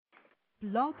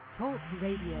Blog Talk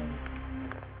Radio.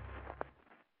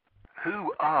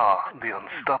 Who are the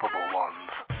unstoppable ones?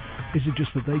 Is it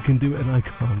just that they can do it and I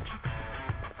can't? Who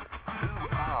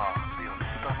are the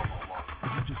unstoppable ones?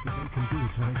 Is it just that they can do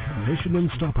it and I can't? Mission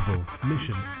Unstoppable.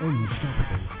 Mission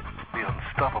Unstoppable. The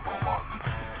unstoppable ones.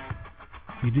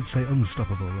 You did say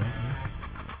unstoppable, right?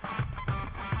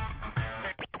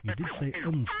 You did say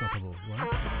unstoppable,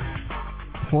 right?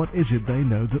 What is it they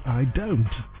know that I don't?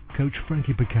 Coach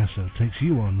Frankie Picasso takes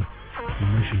you on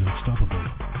Mission Unstoppable.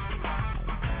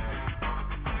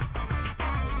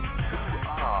 Who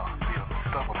are the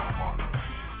unstoppable ones?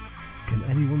 Can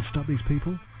anyone stop these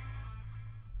people?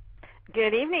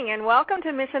 Good evening and welcome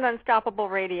to Mission Unstoppable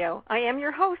Radio. I am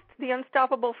your host, the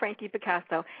unstoppable Frankie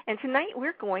Picasso, and tonight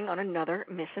we're going on another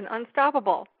Mission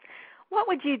Unstoppable. What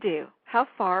would you do? How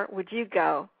far would you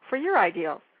go for your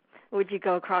ideals? Would you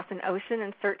go across an ocean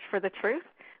and search for the truth?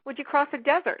 Would you cross a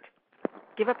desert?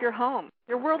 Give up your home,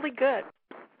 your worldly goods,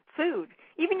 food,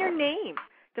 even your name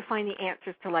to find the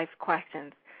answers to life's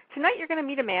questions? Tonight you're going to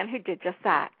meet a man who did just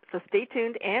that. So stay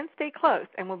tuned and stay close,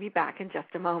 and we'll be back in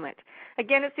just a moment.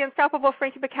 Again, it's the unstoppable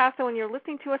Frankie Picasso, and you're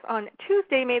listening to us on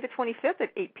Tuesday, May the 25th at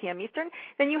 8 p.m. Eastern.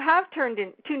 Then you have tuned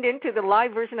in to the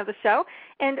live version of the show,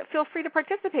 and feel free to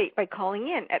participate by calling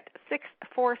in at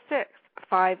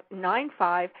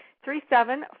 646-595-3741.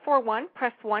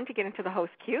 Press 1 to get into the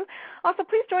host queue. Also,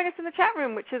 please join us in the chat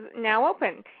room, which is now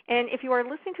open. And if you are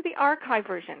listening to the archive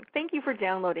version, thank you for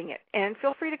downloading it. And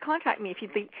feel free to contact me if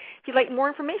you'd like more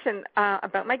information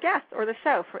about my guests or the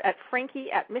show at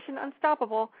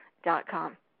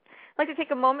frankie@missionunstoppable.com. I'd like to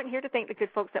take a moment here to thank the good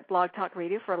folks at Blog Talk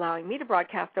Radio for allowing me to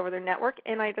broadcast over their network.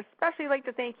 And I'd especially like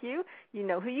to thank you, you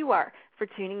know who you are, for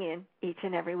tuning in each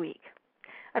and every week.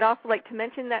 I'd also like to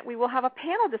mention that we will have a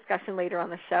panel discussion later on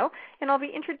the show, and I'll be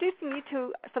introducing you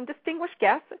to some distinguished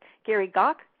guests, Gary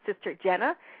Gach, Sister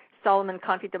Jenna, Solomon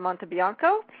Conti de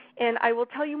Montebianco, and I will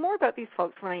tell you more about these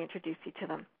folks when I introduce you to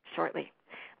them shortly.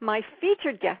 My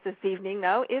featured guest this evening,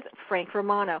 though, is Frank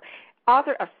Romano,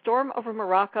 author of Storm Over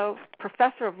Morocco,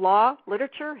 professor of law,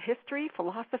 literature, history,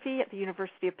 philosophy at the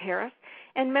University of Paris,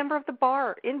 and member of the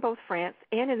bar in both France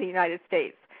and in the United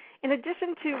States. In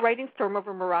addition to writing Storm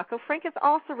Over Morocco, Frank has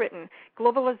also written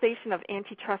Globalization of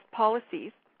Antitrust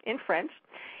Policies in French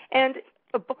and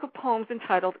a book of poems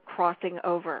entitled Crossing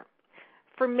Over.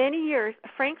 For many years,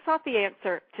 Frank sought the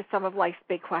answer to some of life's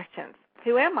big questions.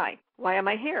 Who am I? Why am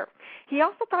I here? He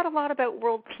also thought a lot about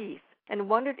world peace and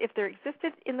wondered if there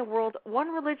existed in the world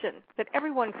one religion that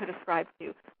everyone could ascribe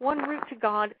to, one route to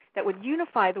God that would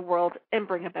unify the world and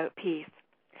bring about peace.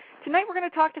 Tonight we're going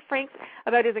to talk to Frank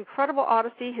about his incredible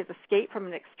odyssey, his escape from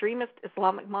an extremist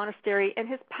Islamic monastery, and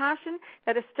his passion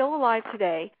that is still alive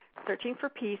today, searching for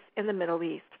peace in the Middle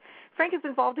East. Frank is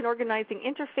involved in organizing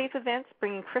interfaith events,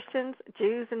 bringing Christians,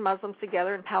 Jews, and Muslims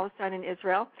together in Palestine and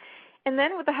Israel. And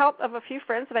then, with the help of a few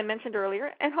friends that I mentioned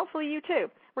earlier, and hopefully you too,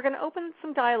 we're going to open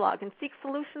some dialogue and seek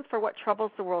solutions for what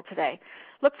troubles the world today.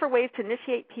 Look for ways to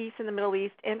initiate peace in the Middle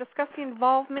East and discuss the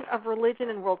involvement of religion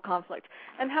in world conflict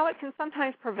and how it can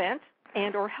sometimes prevent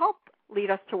and or help lead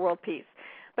us to world peace.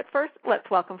 But first, let's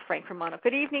welcome Frank Romano.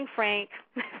 Good evening, Frank.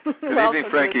 Good evening,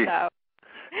 Frankie.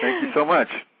 Thank you so much.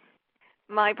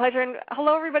 My pleasure. And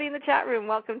hello, everybody in the chat room.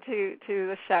 Welcome to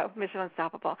the show, Mission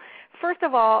Unstoppable. First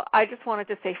of all, I just wanted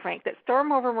to say, Frank, that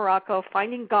Storm Over Morocco,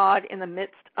 Finding God in the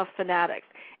Midst of Fanatics,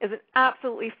 is an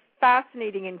absolutely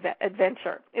fascinating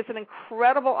adventure. It's an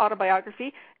incredible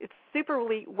autobiography. It's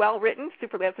superly well written.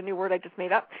 Superly, that's a new word I just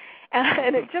made up.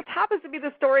 And it just happens to be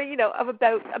the story, of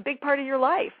about a big part of your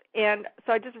life. And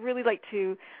so I just really like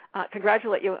to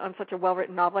congratulate you on such a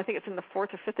well-written novel. I think it's in the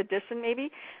 4th or 5th edition,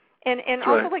 maybe. And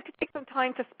also like to take some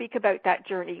time to speak about that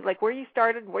journey, like where you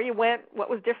started, where you went, what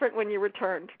was different when you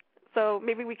returned. So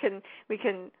maybe we can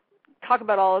talk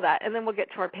about all of that, and then we'll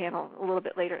get to our panel a little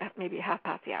bit later, maybe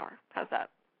 1/2 hour. How's that?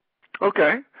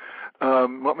 Okay.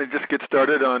 Want me to just get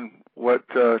started on what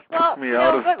took me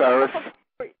out of Paris?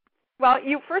 Well,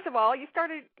 first of all,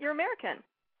 you're American.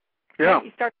 Yeah. Right?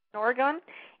 You started in Oregon,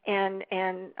 and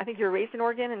I think you were raised in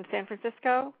Oregon and San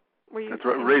Francisco. That's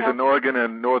right. Raised in Oregon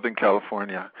and Northern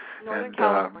California.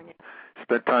 California.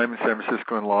 Spent time in San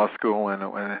Francisco in law school and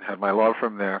had my law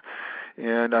firm there.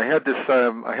 And I had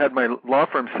I had my law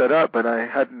firm set up, but I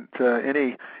hadn't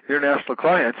any international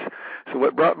clients. So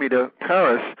what brought me to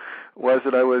Paris was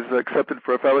that I was accepted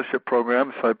for a fellowship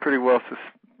program. So I pretty well,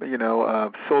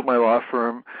 sold my law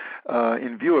firm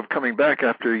in view of coming back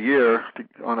after a year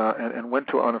and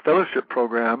went on a fellowship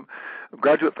program, a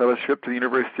graduate fellowship to the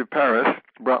University of Paris.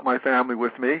 Brought my family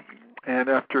with me, and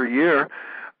after a year,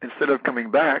 instead of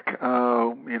coming back,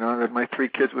 I had my 3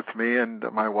 kids with me and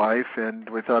my wife, and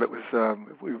we thought it was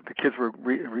the kids were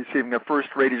receiving a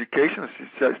first-rate education,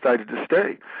 so we decided to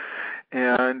stay.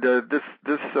 And this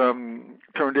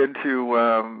turned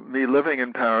into me living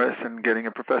in Paris and getting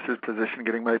a professor's position,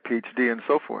 getting my PhD, and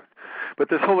so forth. But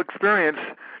this whole experience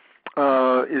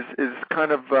is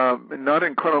kind of not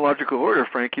in chronological order,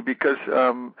 Frankie, because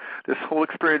this whole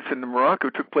experience in Morocco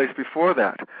took place before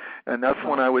that. And that's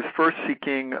when I was first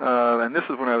seeking, and this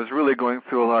is when I was really going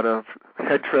through a lot of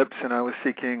head trips, and I was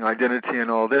seeking identity and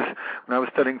all this. When I was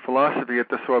studying philosophy at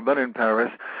the Sorbonne in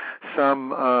Paris,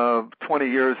 some 20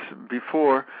 years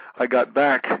before I got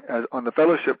back on the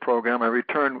fellowship program, I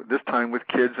returned this time with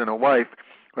kids and a wife.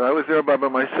 But I was there by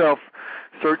myself,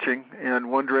 searching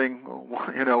and wondering,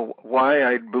 why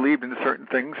I believed in certain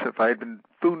things. If I had been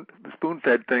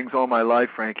spoon-fed things all my life,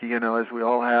 Frankie, as we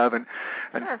all have, and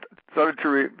started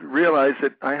to realize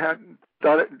that I hadn't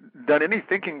done any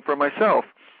thinking for myself.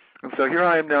 And so here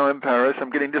I am now in Paris.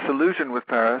 I'm getting disillusioned with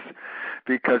Paris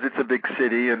because it's a big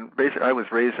city, and basically I was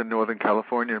raised in Northern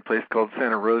California in a place called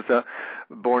Santa Rosa,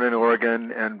 born in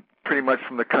Oregon, and pretty much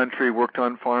from the country, worked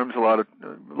on farms a lot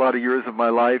of years of my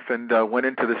life, and went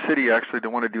into the city actually to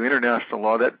want to do international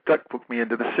law. That took me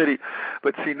into the city.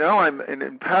 But see, now I'm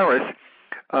in Paris.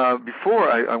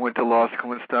 Before I went to law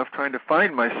school and stuff, trying to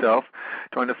find myself,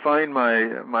 trying to find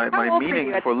my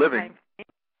meaning for living.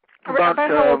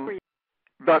 How old were you?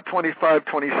 About 25,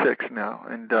 26 now,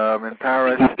 and in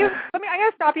Paris. I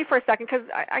got to stop you for a second because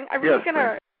I'm really going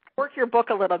to work your book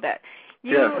a little bit.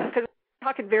 Because we're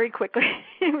talking very quickly.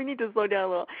 We need to slow down a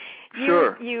little.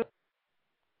 Sure.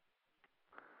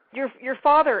 Your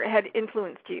father had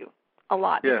influenced you a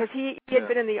lot because he had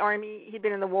been in the army, he'd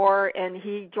been in the war, and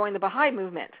he joined the Baha'i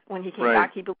movement. When he came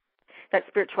back, he believed that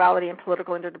spirituality and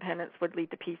political interdependence would lead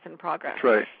to peace and progress.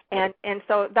 Right. And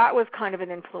so that was kind of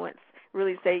an influence.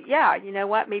 Really say, you know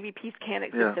what? Maybe peace can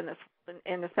exist in this.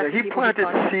 In the he planted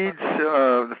seeds,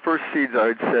 the first seeds, I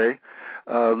would say,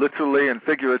 literally and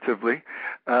figuratively,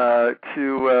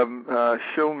 to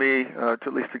show me, to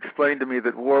at least explain to me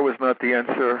that war was not the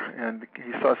answer. And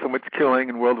he saw so much killing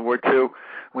in World War II.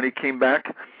 When he came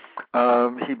back,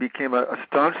 he became a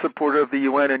staunch supporter of the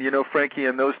UN. And, Frankie,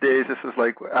 in those days, this was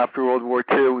like after World War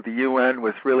II, the UN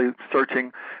was really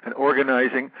searching and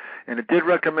organizing. And it did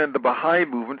recommend the Baha'i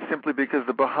movement simply because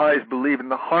the Baha'is believe in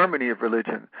the harmony of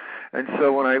religion. And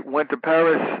so when I went to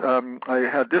Paris, I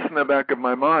had this in the back of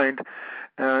my mind.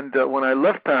 And when I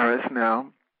left Paris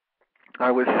now, I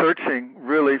was searching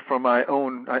really for my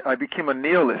own. I became a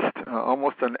nihilist,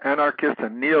 almost an anarchist, a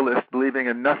nihilist, believing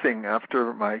in nothing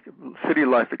after my city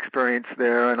life experience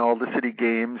there and all the city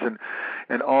games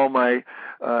and all my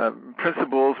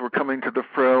principles were coming to the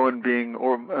fore and being,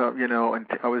 and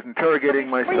I was interrogating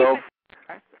myself.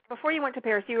 Before you went to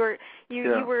Paris, you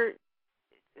were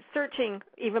searching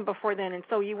even before then, and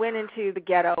so you went into the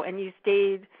ghetto and you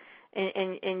stayed.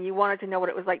 And you wanted to know what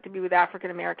it was like to be with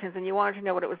African Americans, and you wanted to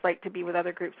know what it was like to be with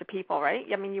other groups of people, right?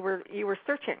 I mean, you were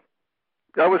searching.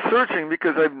 I was searching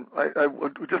because I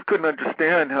just couldn't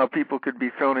understand how people could be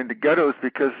thrown into ghettos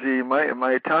because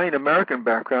my Italian American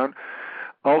background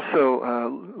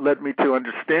also led me to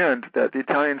understand that the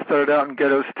Italians started out in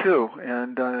ghettos too,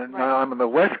 and now I'm on the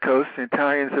West Coast. The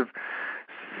Italians have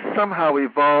somehow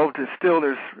evolved. Still,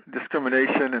 there's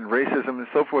discrimination and racism and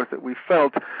so forth that we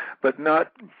felt, but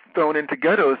not thrown into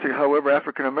ghettos. However,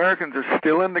 African Americans are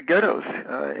still in the ghettos,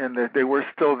 and they were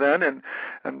still then,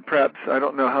 and perhaps I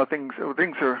don't know how things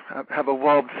have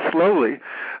evolved slowly,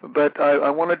 but I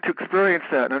wanted to experience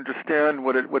that and understand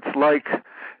what's like.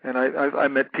 And I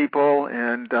met people,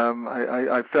 and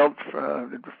I felt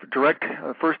direct,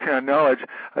 first-hand knowledge.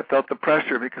 I felt the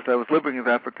pressure because I was living with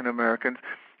African Americans,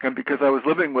 and because I was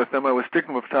living with them, I was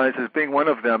stigmatized as being one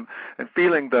of them, and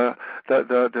feeling the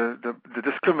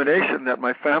discrimination that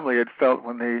my family had felt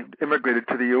when they immigrated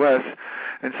to the U.S.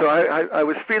 And so I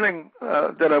was feeling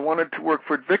that I wanted to work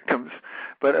for victims.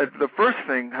 But the first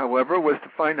thing, however, was to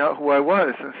find out who I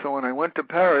was. And so when I went to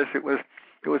Paris, it was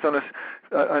on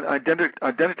an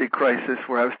identity crisis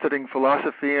where I was studying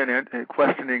philosophy and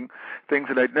questioning things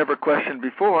that I'd never questioned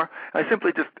before. I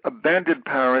simply just abandoned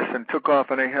Paris and took off,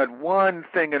 and I had one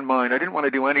thing in mind. I didn't want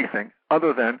to do anything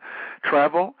other than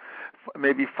travel,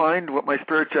 maybe find what my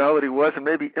spirituality was, and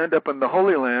maybe end up in the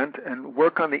Holy Land and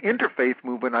work on the interfaith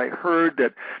movement. I heard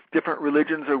that different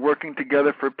religions are working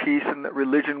together for peace and that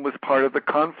religion was part of the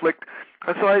conflict.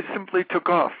 And so I simply took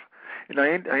off. and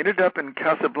I ended up in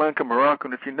Casablanca, Morocco.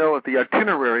 And if you know the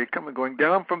itinerary, going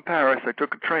down from Paris, I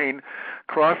took a train,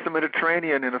 crossed the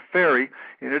Mediterranean in a ferry,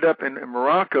 ended up in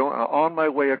Morocco, on my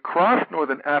way across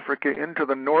northern Africa into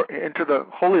the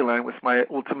Holy Land was my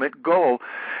ultimate goal.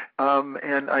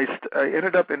 And I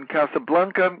ended up in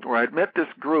Casablanca, where I'd met this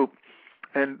group.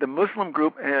 And the Muslim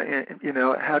group,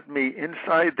 had me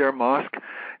inside their mosque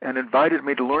and invited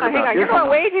me to learn about Islam. You're going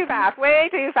way too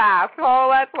fast. Oh,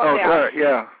 let's slow down. Sorry,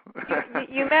 yeah.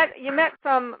 you met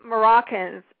some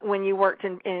Moroccans when you worked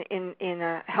in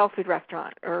a health food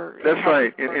restaurant, or that's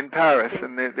right, in Paris,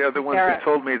 and they're the ones that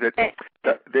told me that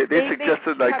they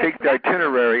suggested I take the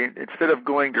itinerary instead of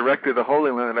going directly to the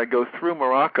Holy Land. I go through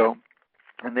Morocco,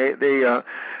 and the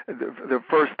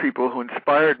first people who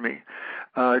inspired me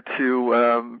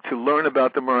to learn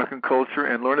about the Moroccan culture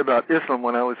and learn about Islam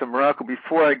when I was in Morocco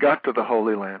before I got to the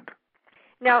Holy Land.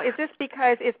 Now, is this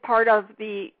because it's part of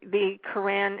the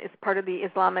Quran, it's part of the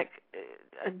Islamic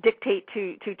dictate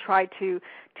to try to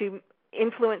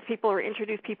influence people or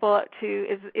introduce people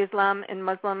to Islam and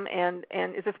Muslim, and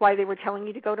is this why they were telling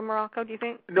you to go to Morocco, do you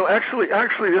think? No, actually,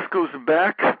 this goes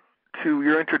back to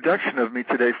your introduction of me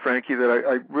today, Frankie, that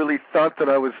I really thought that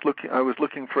I was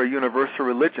looking for a universal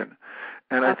religion,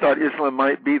 and I thought Islam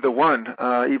might be the one,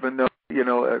 even though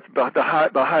the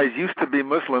Baha'is used to be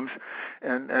Muslims,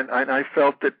 and I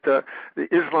felt that the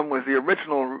Islam was the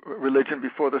original religion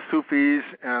before the Sufis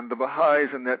and the Baha'is,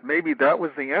 and that maybe that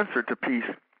was the answer to peace.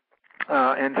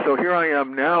 And so here I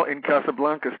am now in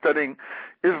Casablanca studying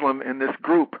Islam in this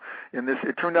group.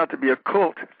 It turned out to be a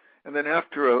cult. And then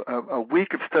after a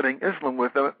week of studying Islam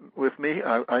with me,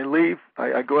 I leave.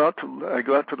 I go out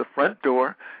to the front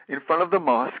door in front of the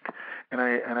mosque, and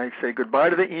I say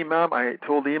goodbye to the imam. I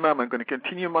told the imam I'm going to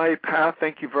continue my path.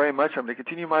 Thank you very much. I'm going to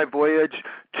continue my voyage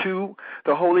to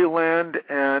the Holy Land,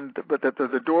 but that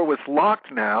the door was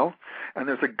locked now, and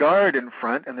there's a guard in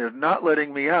front, and they're not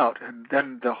letting me out. And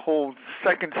then the whole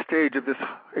second stage of this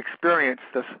experience,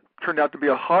 this turned out to be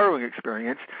a harrowing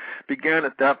experience, began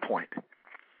at that point.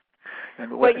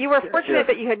 Well, you were fortunate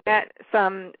that you had met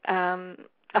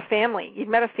a family. You'd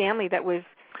met a family that was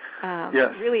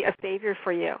really a savior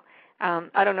for you.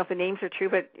 I don't know if the names are true,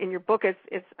 but in your book, is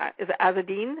it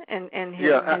Azadeen and his,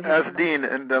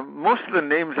 Azadeen, and most of the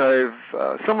names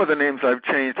some of the names I've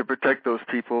changed to protect those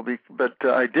people. But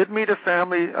I did meet a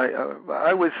family.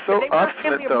 I was so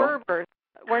obstinate, though. They were Berbers,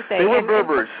 weren't they? They were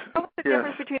Berbers. What was the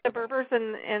difference between the Berbers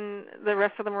and the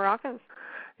rest of the Moroccans?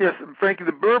 Yes, Frankie,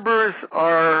 the Berbers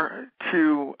are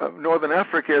to Northern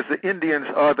Africa as the Indians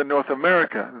are to North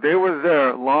America. They were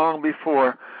there long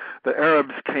before the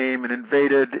Arabs came and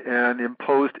invaded and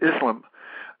imposed Islam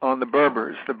on the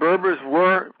Berbers. The Berbers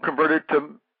were converted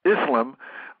to Islam,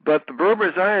 but the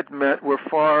Berbers I had met were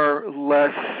far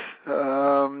less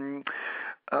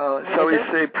shall we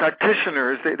say,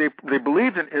 practitioners. They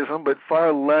believed in Islam, but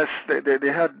far less.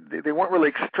 They weren't really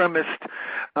extremist,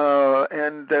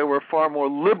 and they were far more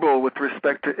liberal with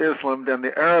respect to Islam than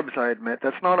the Arabs I had met.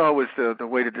 That's not always the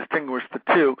way to distinguish the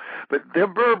two. But the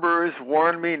Berbers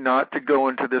warned me not to go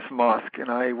into this mosque, and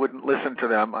I wouldn't listen to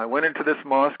them. I went into this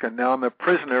mosque, and now I'm a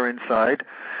prisoner inside.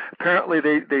 Apparently,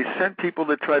 they sent people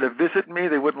to try to visit me.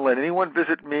 They wouldn't let anyone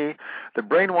visit me. The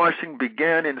brainwashing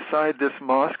began inside this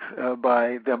mosque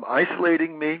by them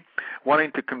isolating me,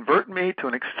 wanting to convert me to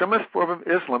an extremist form of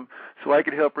Islam so I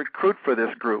could help recruit for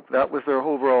this group. That was their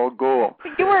overall goal.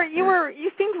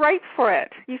 You seemed right for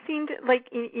it. You seemed like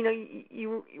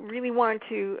you really wanted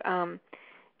to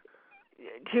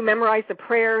memorize the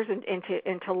prayers and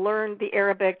to learn the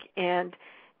Arabic and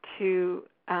to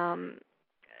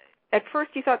at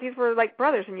first you thought these were like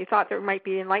brothers, and you thought there might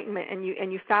be enlightenment, and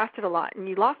you fasted a lot, and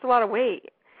you lost a lot of weight,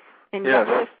 and you got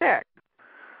really sick.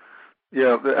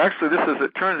 Yeah, actually,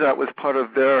 it turns out, was part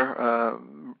of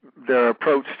their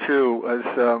approach too. As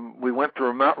we went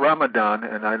through Ramadan,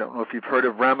 and I don't know if you've heard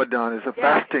of Ramadan, is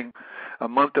a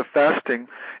month of fasting,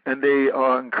 and they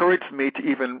encouraged me to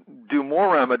even do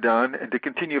more Ramadan and to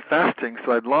continue fasting.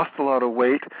 So I'd lost a lot of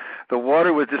weight. The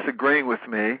water was disagreeing with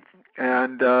me,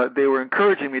 and they were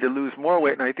encouraging me to lose more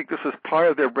weight, and I think this was part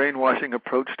of their brainwashing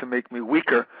approach to make me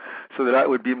weaker, so that I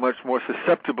would be much more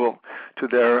susceptible to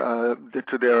their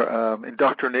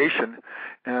indoctrination.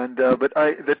 And but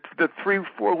the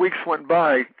 3-4 weeks went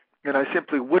by, and I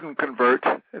simply wouldn't convert.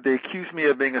 They accused me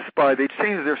of being a spy. They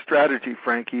changed their strategy,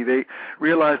 Frankie. They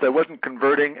realized I wasn't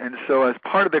converting, and so as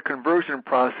part of the conversion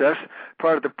process,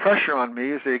 part of the pressure on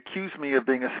me is they accused me of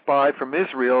being a spy from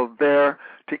Israel there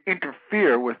to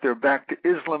interfere with their Back to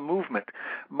Islam movement.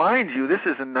 Mind you, this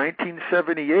is in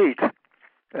 1978.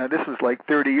 this was like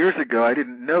 30 years ago. I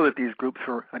didn't know that these groups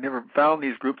were. I never found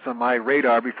these groups on my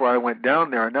radar before I went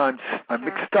down there. And now I'm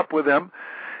mixed up with them,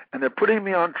 and they're putting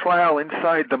me on trial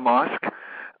inside the mosque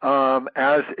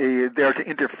as there to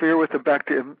interfere with the Back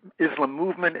to Islam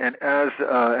movement, and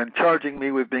and charging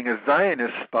me with being a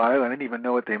Zionist spy. I didn't even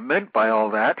know what they meant by all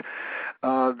that.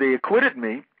 They acquitted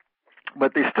me,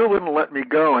 but they still wouldn't let me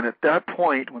go. And at that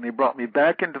point, when they brought me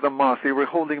back into the mosque, they were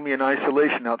holding me in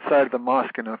isolation outside of the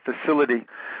mosque in a facility.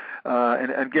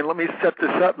 And again, let me set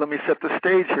this up. Let me set the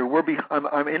stage here.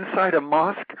 I'm inside a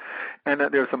mosque, and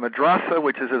there's a madrasa,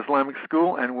 which is Islamic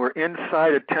school, and we're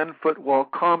inside a 10-foot wall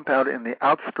compound in the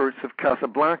outskirts of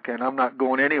Casablanca, and I'm not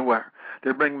going anywhere.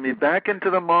 They're bringing me back into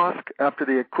the mosque after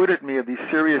they acquitted me of these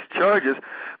serious charges,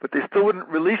 but they still wouldn't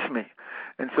release me.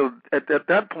 And so at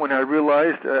that point, I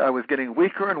realized I was getting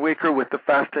weaker and weaker with the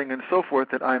fasting and so forth,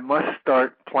 that I must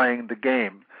start playing the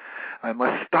game. I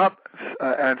must stop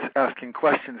asking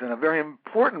questions. And a very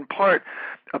important part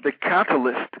of the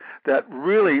catalyst that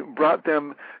really brought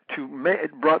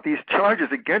these charges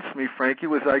against me, Frankie,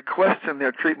 was I questioned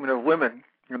their treatment of women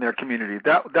in their community.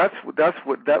 That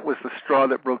was the straw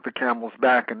that broke the camel's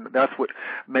back, and that's what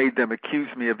made them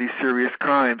accuse me of these serious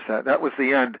crimes. That was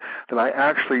the end, that I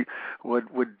actually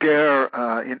would dare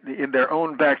in their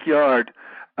own backyard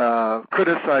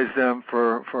criticize them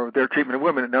for their treatment of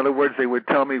women. In other words, they would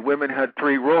tell me women had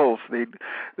three roles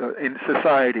in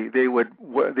society. They wear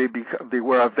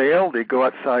a veil, they go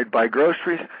outside, buy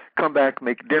groceries, come back,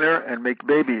 make dinner, and make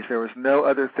babies. There was no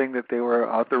other thing that they were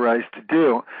authorized to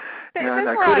do. And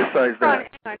I criticized that.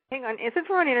 Hang on. Since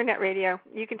we're on internet radio,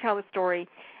 you can tell the story.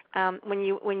 When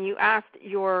you asked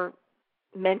your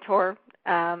mentor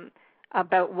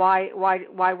about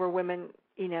why were women,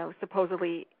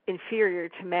 supposedly inferior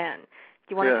to men. Do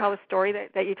you want to tell the story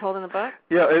that you told in the book?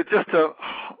 Yeah, it's just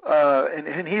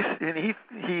and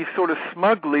he sort of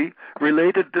smugly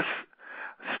related this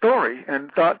story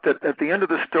and thought that at the end of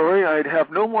the story I'd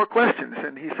have no more questions.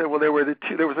 And he said, well, there was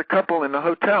a couple in the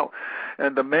hotel,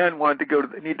 and the man wanted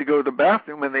to need to go to the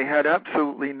bathroom, and they had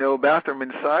absolutely no bathroom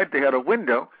inside. They had a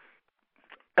window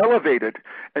elevated,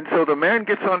 and so the man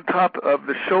gets on top of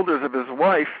the shoulders of his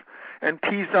wife and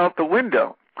pees out the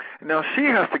window. Now she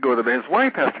has to go to his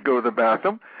wife has to go to the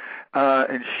bathroom,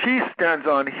 and she stands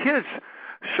on his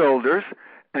shoulders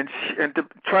and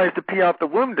tries to pee out the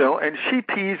window, and she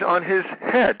pees on his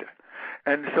head.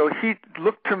 And so he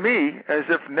looked to me as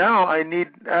if now I need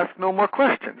ask no more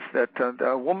questions, that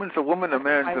a woman's a woman, a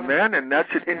man's a man, and that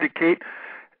should indicate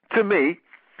to me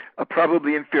a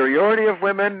probably inferiority of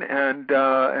women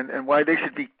and why they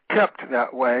should be kept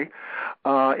that way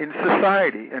in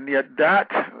society. And yet that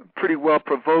pretty well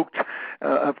provoked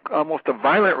almost a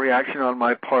violent reaction on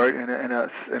my part and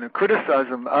a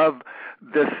criticism of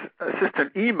this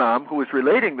assistant imam who was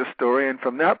relating the story. And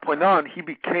from that point on, he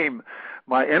became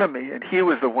my enemy, and he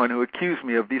was the one who accused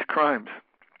me of these crimes,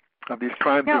 of being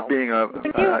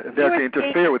there to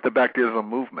interfere with the Back to Islam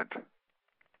movement.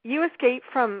 You escaped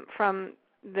from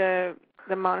the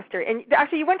monastery, and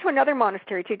actually you went to another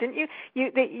monastery too, didn't you?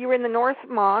 You were in the North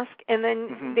Mosque, and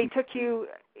then they took you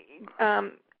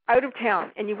out of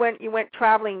town, and you went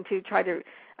traveling to try to,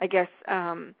 I guess,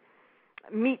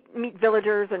 meet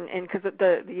villagers, and because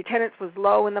the attendance was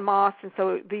low in the mosque, and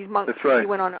so these monks, you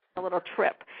went on a little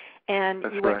trip, and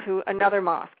you went to another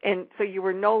mosque, and so you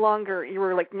were no longer, you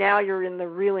were like, now you're in the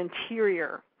real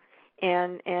interior,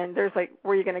 and there's like,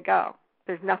 where are you going to go?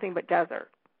 There's nothing but desert.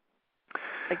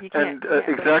 Like you can't. And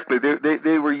exactly,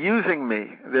 they were using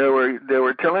me. They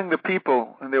were telling the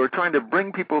people, and they were trying to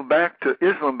bring people back to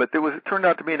Islam, but it turned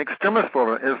out to be an extremist form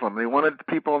of Islam. They wanted the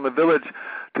people in the village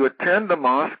to attend the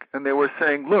mosque, and they were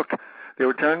saying, look, they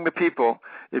were telling the people,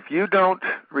 if you don't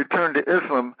return to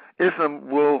Islam, Islam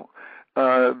will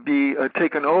be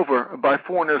taken over by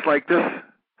foreigners like this.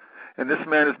 And this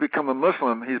man has become a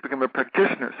Muslim. He's become a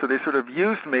practitioner. So they sort of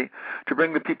used me to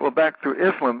bring the people back through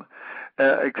Islam,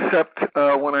 except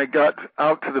when I got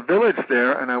out to the village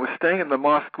there and I was staying in the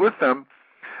mosque with them,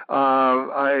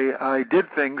 I did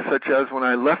things such as when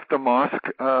I left the mosque,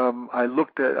 I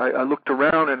looked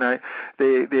around, and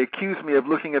they accused me of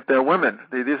looking at their women.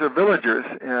 These are villagers,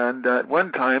 and at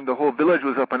one time the whole village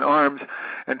was up in arms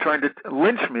and trying to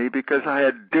lynch me because I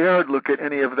had dared look at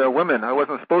any of their women. I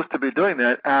wasn't supposed to be doing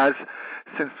that as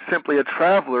simply a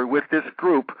traveler with this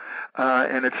group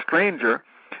and a stranger.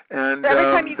 And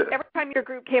every time your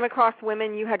group came across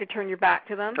women, you had to turn your back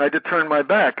to them? I had to turn my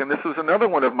back, and this was another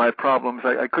one of my problems.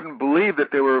 I couldn't believe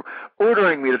that they were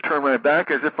ordering me to turn my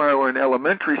back as if I were in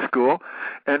elementary school.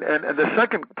 And the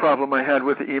second problem I had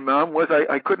with the imam was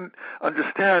I couldn't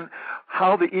understand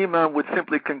how the imam would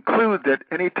simply conclude that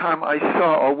any time I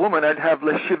saw a woman, I'd have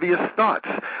lascivious thoughts,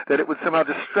 that it would somehow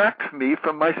distract me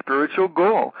from my spiritual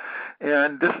goal.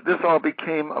 And this all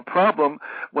became a problem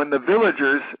when the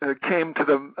villagers came to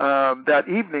that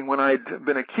evening when I'd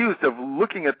been accused of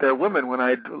looking at their women when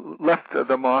I'd left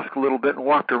the mosque a little bit and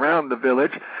walked around the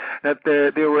village, that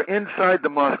they were inside the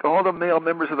mosque. All the male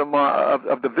members of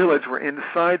the village were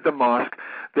inside the mosque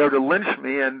there to lynch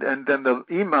me, and then the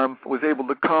imam was able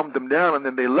to calm them down, and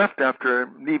then they left after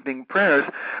evening prayers.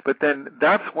 But then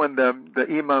that's when the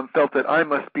imam felt that I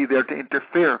must be there to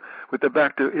interfere with the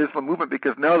Back to Islam movement,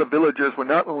 because now the villagers were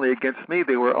not only against me,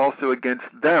 they were also against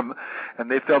them, and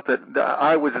they felt that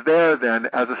I was there then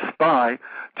as a spy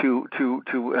to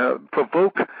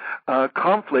provoke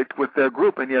conflict with their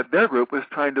group, and yet their group was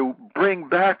trying to bring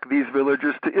back these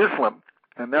villagers to Islam.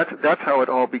 And that's how it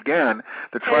all began.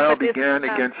 The trial began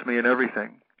against me and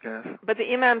everything. Yes. But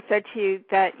the imam said to you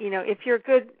that, if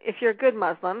you're a good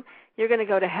Muslim, you're going to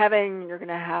go to heaven, you're going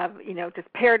to have,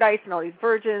 just paradise and all these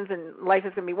virgins, and life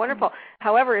is going to be wonderful. Mm-hmm.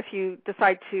 However, if you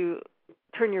decide to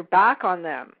turn your back on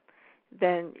them,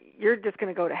 then you're just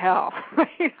going to go to hell.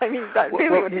 Right? I mean, that's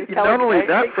really what he's telling you. Not only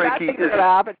that, Frankie, is going to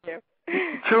happen to you.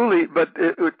 Truly, but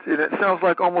it sounds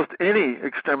like almost any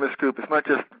extremist group. It's not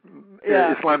just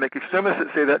Islamic extremists that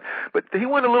say that, but he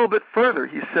went a little bit further.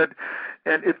 He said,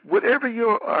 and whatever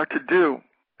you are to do,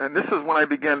 and this is when I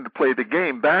began to play the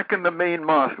game, back in the main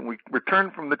mosque, when we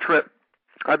returned from the trip,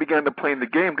 I began to play the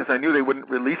game because I knew they weren't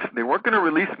going to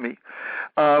release me.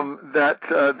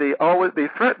 They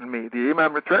threatened me. The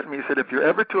imam threatened me. He said, if you're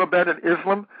ever to abandon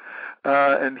Islam,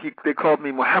 and they called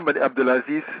me Muhammad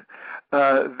Abdulaziz,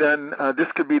 then this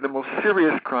could be the most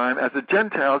serious crime. As a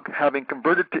Gentile, having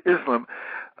converted to Islam,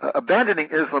 abandoning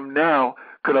Islam now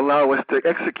could allow us to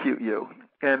execute you.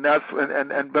 And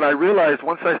but I realized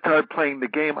once I started playing the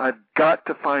game, I've got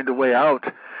to find a way out.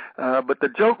 But the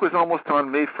joke was almost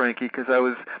on me, Frankie, because I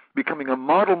was becoming a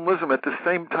model Muslim at the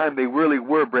same time they really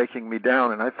were breaking me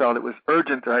down, and I felt it was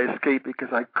urgent that I escape because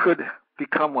I could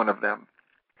become one of them.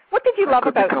 What did you love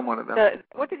about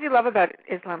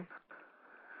Islam?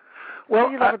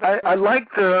 Well, I like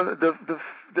the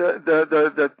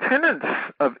tenets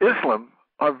of Islam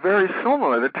are very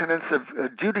similar, the tenets of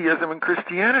Judaism and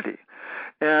Christianity.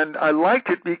 And I liked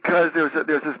it because there's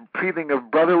this breathing of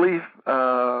brotherly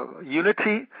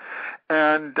unity,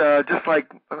 and just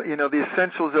like the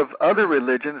essentials of other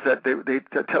religions, that they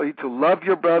tell you to love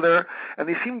your brother, and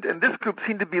this group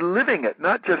seemed to be living it,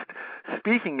 not just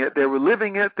speaking it. They were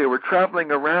living it. They were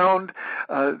traveling around.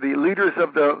 The leaders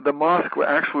of the mosque were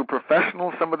actual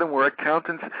professionals. Some of them were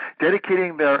accountants,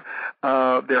 dedicating their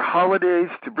holidays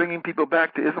to bringing people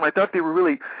back to Islam. I thought they were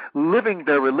really living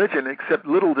their religion, except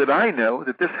little did I know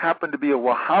that this happened to be a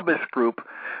Wahhabist group,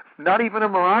 not even a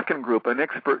Moroccan group. An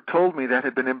expert told me that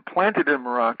had been implanted in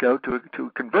Morocco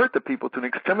to convert the people to an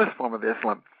extremist form of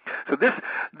Islam. So this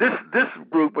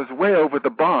group was way over the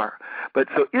bar. But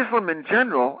so Islam in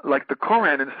general, like the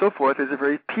Quran and so forth, is a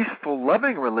very peaceful,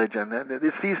 loving religion. And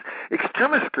it's these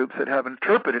extremist groups that have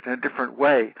interpreted it in a different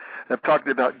way. They've talked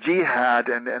about jihad,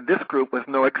 and this group was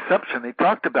no exception. They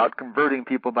talked about converting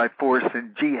people by force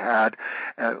in jihad,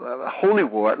 holy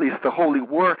war, at least the holy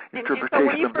war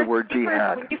interpretation of the word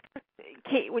jihad.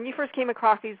 When you first came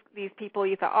across these people,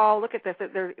 you thought, oh, look at this.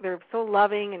 They're so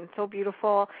loving and so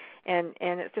beautiful, and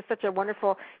it's just such a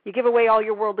wonderful, you give away all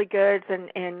your worldly goods,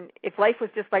 and if life was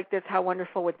just like this, how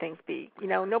wonderful would things be?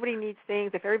 Nobody needs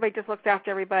things. If everybody just looks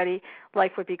after everybody,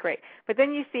 life would be great. But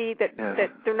then you see that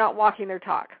they're not walking their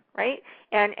talk, right?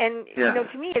 And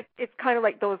to me, it's kind of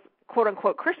like those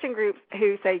quote-unquote Christian groups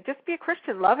who say, just be a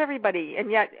Christian, love everybody, and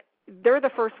yet they're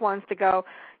the first ones to go,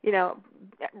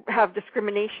 have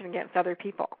discrimination against other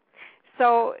people.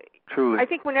 So truly, I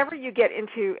think whenever you get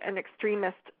into an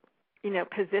extremist,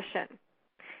 position,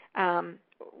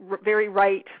 very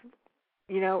right,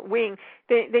 wing,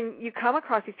 then you come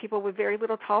across these people with very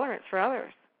little tolerance for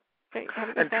others.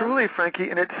 And truly, Frankie,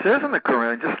 and it says in the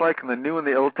Quran, just like in the New and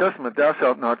the Old Testament, thou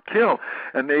shalt not kill.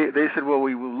 And they said, well,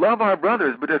 we will love our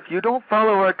brothers, but if you don't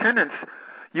follow our tenets,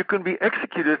 you can be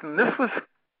executed. And this was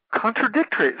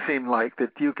contradictory, it seemed like,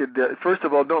 that you could, first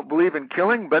of all, don't believe in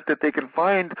killing, but that they can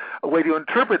find a way to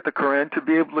interpret the Quran to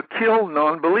be able to kill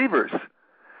non-believers.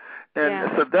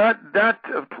 And so that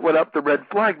put up the red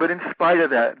flag, but in spite of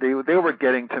that, they were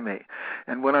getting to me.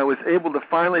 And when I was able to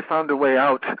finally find a way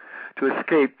out to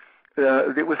escape,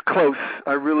 it was close.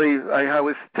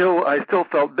 I still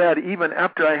felt bad even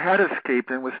after I had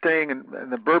escaped and was staying, and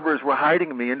the Berbers were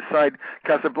hiding me inside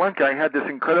Casablanca. I had this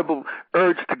incredible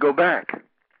urge to go back,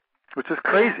 which is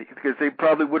crazy because they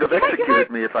probably would have executed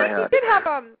me if I had. You did have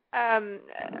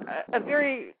a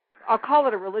very I'll call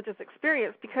it a religious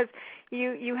experience, because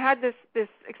you had this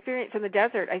experience in the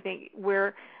desert, I think,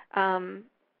 where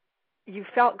you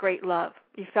felt great love.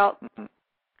 You felt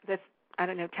this, I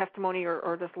don't know, testimony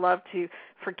or this love to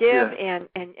forgive, and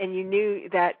you knew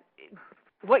that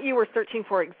what you were searching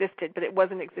for existed, but it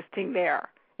wasn't existing there.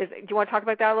 Do you want to talk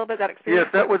about that a little bit, that experience?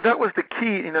 Yes, that was the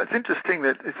key. You know, it's interesting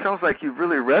that it sounds like you've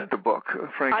really read the book,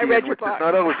 Frankie. I read your book. Which is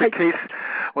not always the case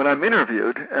when I'm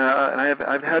interviewed. And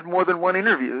I've had more than one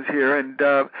interviews here, and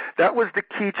that was the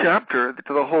key chapter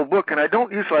to the whole book. And I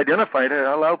don't usually identify it.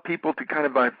 I allow people to kind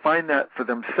of find that for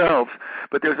themselves.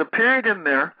 But there's a period in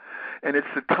there, and it's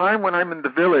the time when I'm in the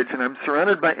village and I'm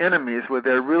surrounded by enemies where they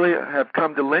really have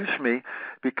come to lynch me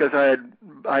because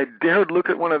I dared look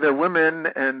at one of their women,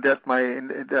 and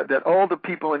that all the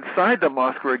people inside the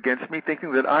mosque were against me,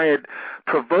 thinking that I had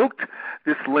provoked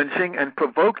this lynching and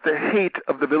provoked the hate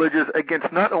of the villagers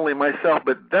against not only myself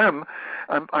but them.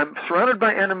 I'm surrounded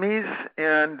by enemies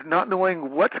and not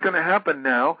knowing what's going to happen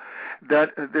now.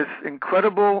 That this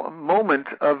incredible moment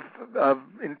of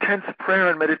intense prayer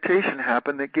and meditation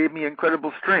happened that gave me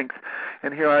incredible strength.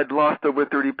 And here I'd lost over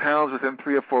 30 pounds within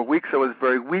 3 or 4 weeks. I was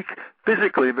very weak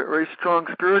physically, but very strong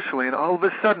spiritually. And all of a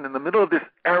sudden, in the middle of this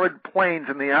arid plains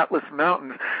in the Atlas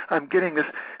Mountains, I'm getting this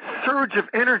surge of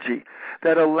energy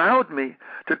that allowed me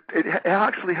to, it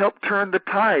actually helped turn the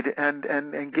tide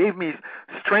and gave me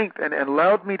strength and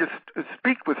allowed me to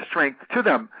speak with strength to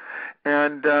them.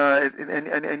 And at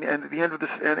the end of this,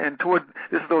 and toward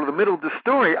this is the middle of the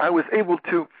story, I was able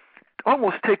to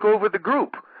almost take over the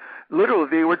group. Literally,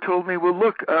 they were told me, well,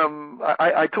 look,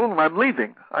 I told them I'm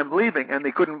leaving, and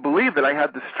they couldn't believe that I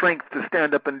had the strength to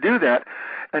stand up and do that.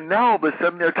 And now all of a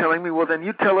sudden they're telling me, well, then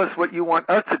you tell us what you want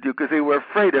us to do, because they were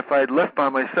afraid if I had left by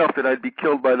myself that I'd be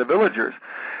killed by the villagers.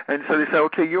 And so they said,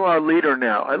 okay, you're our leader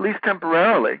now, at least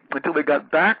temporarily, until we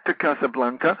got back to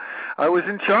Casablanca. I was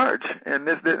in charge, and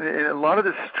a lot of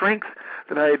the strength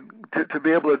that I had to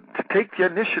be able to take the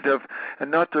initiative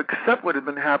and not to accept what had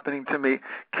been happening to me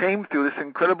came through this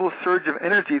incredible surge of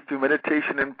energy through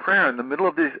meditation and prayer in the middle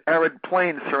of these arid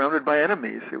plains surrounded by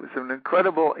enemies. It was an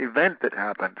incredible event that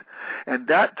happened. And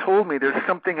that told me there's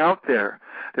something out there.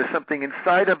 There's something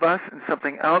inside of us and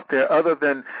something out there other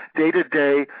than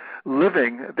day-to-day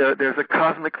living. There's a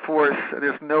cosmic force.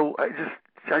 There's no, I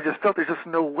just felt there's just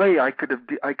no way I could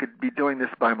be doing this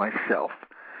by myself.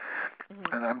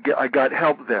 And I got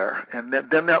help there. And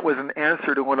then that was an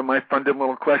answer to one of my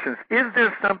fundamental questions. Is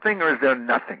there something or is there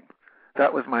nothing?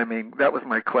 That was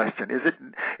my question. Is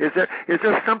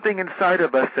there something inside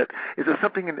of us is there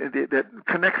something that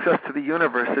connects us to the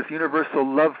universe, this universal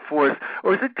love force,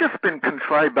 or has it just been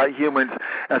contrived by humans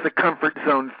as a comfort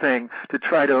zone thing to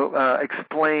try to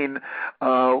explain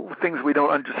things we don't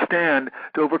understand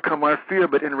to overcome our fear,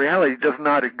 but in reality it does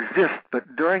not exist?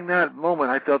 But during that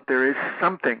moment I felt there is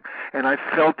something, and I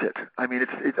felt it. I mean,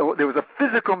 there was a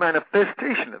physical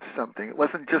manifestation of something. It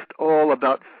wasn't just all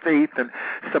about faith and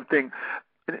something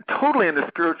totally in the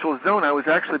spiritual zone. I was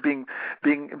actually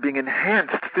being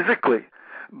enhanced physically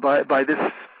by this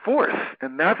force,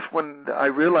 and that's when I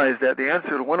realized that the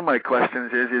answer to one of my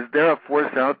questions is there a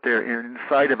force out there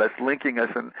inside of us linking us?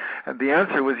 And the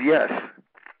answer was yes.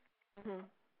 Mm-hmm. Wow.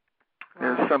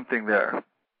 There's something there.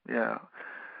 Yeah.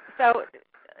 So,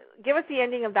 give us the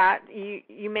ending of that.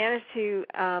 You managed to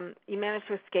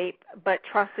escape, but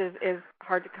trust is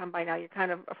hard to come by now. You're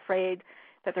kind of afraid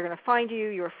that they're going to find you.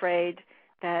 You're afraid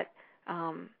that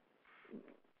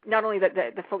not only that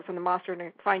the folks in the mosque are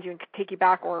going to find you and take you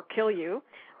back or kill you,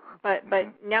 but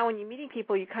now when you're meeting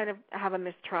people, you kind of have a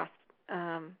mistrust,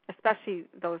 especially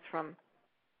those from,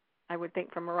 I would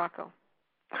think, from Morocco.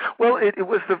 Well, it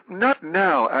was not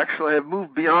now, actually. I've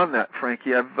moved beyond that,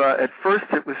 Frankie. At first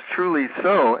it was truly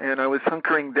so, and I was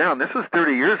hunkering down. This was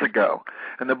 30 years ago,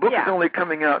 and the book is only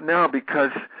coming out now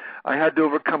because I had to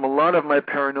overcome a lot of my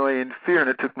paranoia and fear, and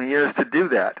it took me years to do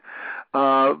that.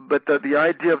 But the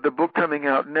idea of the book coming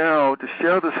out now to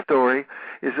share the story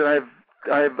is that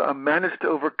I've managed to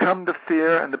overcome the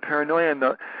fear and the paranoia, and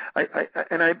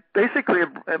I basically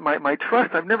my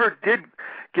trust. I've never did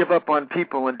give up on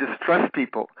people and distrust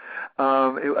people.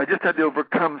 I just had to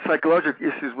overcome psychological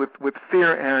issues with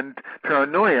fear and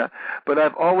paranoia. But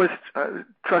I've always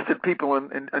trusted people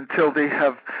until they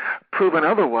have proven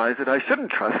otherwise that I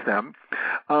shouldn't trust them.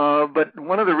 But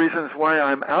one of the reasons why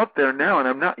I'm out there now and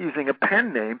I'm not using a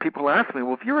pen name, people ask me,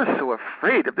 well, if you were so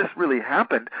afraid if this really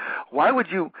happened, why would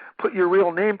you put your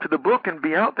real name to the book and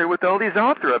be out there with all these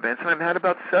author events? And I've had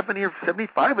about 70 or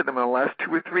 75 of them in the last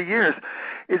 2 or 3 years.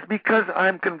 Is because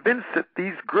I'm convinced that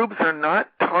these groups are not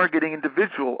targeting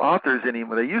individual authors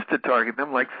anymore. They used to target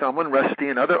them like Salman Rushdie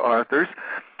and other authors.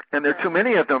 And there are too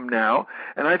many of them now,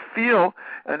 and I feel,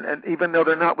 and even though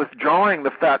they're not withdrawing the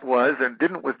fatwas and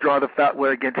didn't withdraw the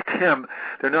fatwa against him,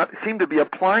 they're not seem to be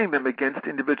applying them against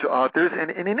individual authors. And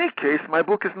in any case, my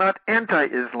book is not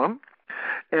anti-Islam.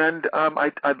 And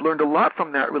I've learned a lot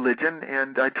from that religion,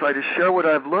 and I try to share what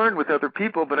I've learned with other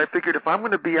people, but I figured if I'm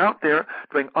going to be out there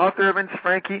doing author events,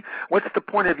 Frankie, what's the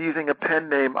point of using a pen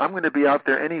name? I'm going to be out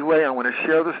there anyway. I want to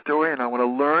share the story, and I want to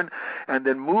learn, and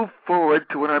then move forward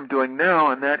to what I'm doing now,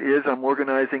 and that is I'm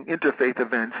organizing interfaith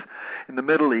events in the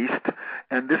Middle East,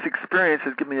 and this experience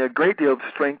has given me a great deal of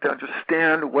strength to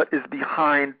understand what is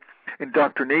behind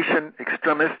indoctrination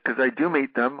extremists, because I do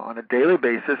meet them on a daily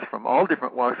basis from all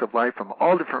different walks of life, from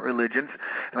all different religions,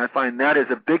 and I find that is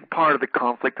a big part of the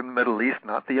conflict in the Middle East,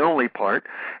 not the only part.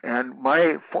 And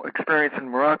my experience in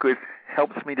Morocco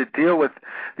helps me to deal with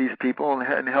these people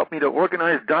and help me to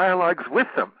organize dialogues with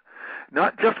them,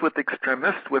 not just with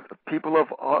extremists, with people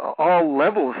of all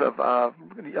levels of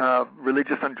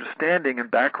religious understanding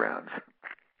and backgrounds.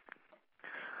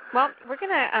 Well, we're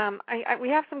gonna. We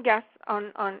have some guests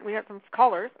on. We have some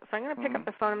callers, so I'm gonna pick up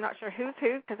the phone. I'm not sure who's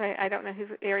who because I don't know who's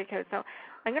area code. So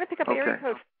I'm gonna pick up area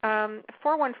code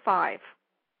 415.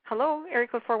 Hello, area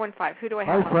code 415. Who do I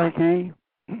have? Hi, Frankie.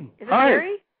 Is it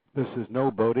Gary? This is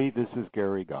No Bodie. This is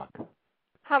Gary Gach.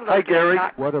 Hello, Hi, Gary.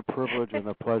 What a privilege and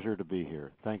a pleasure to be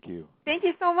here. Thank you. Thank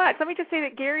you so much. Let me just say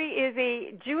that Gary is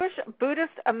a Jewish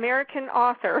Buddhist American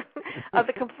author of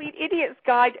The Complete Idiot's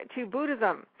Guide to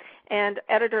Buddhism and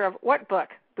editor of What Book?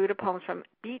 Buddha Poems from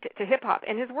Beat to Hip Hop.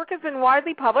 And his work has been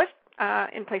widely published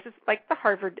in places like the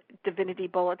Harvard Divinity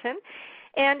Bulletin.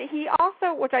 And he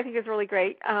also, which I think is really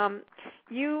great,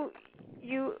 you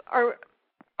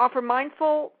offer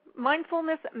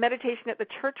mindfulness meditation at the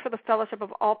Church for the Fellowship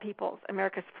of All Peoples,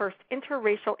 America's first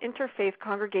interracial interfaith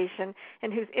congregation,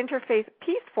 in whose Interfaith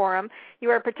Peace Forum you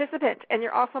are a participant, and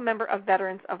you're also a member of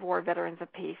Veterans of War, Veterans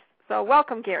of Peace. So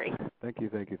welcome, Gary. Thank you.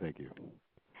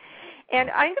 And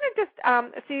I'm going to just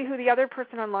see who the other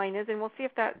person online is, and we'll see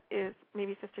if that is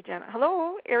maybe Sister Janet.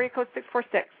 Hello, area code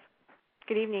 646.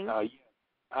 Good evening.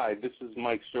 Hi, this is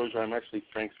Mike Stroger. I'm actually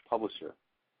Frank's publisher.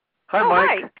 Hi,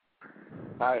 Mike.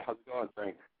 Hi, how's it going,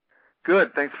 Frank?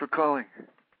 Good. Thanks for calling.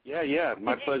 Yeah,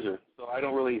 my pleasure. So I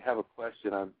don't really have a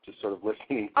question. I'm just sort of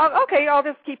listening. Oh, okay. I'll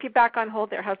just keep you back on hold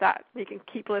there. How's that? You can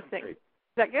keep listening. Great.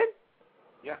 Is that good?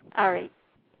 Yeah. All right.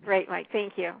 Great, Mike.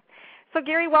 Thank you. So,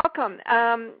 Gary, welcome.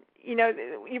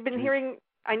 You've been hearing,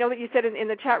 I know that you said in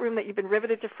the chat room that you've been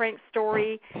riveted to Frank's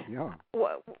story. Yeah.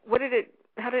 How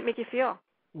did it make you feel?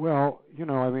 Well,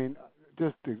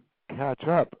 just to catch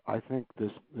up, I think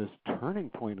this turning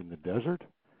point in the desert,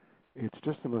 it's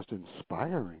just the most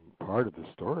inspiring part of the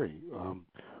story,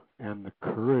 and the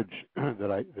courage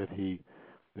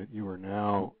that you are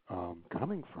now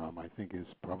coming from, I think, is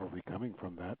probably coming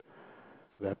from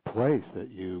that place that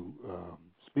you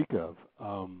speak of.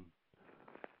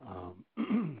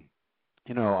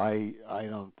 I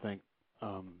don't think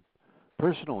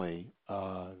personally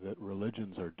that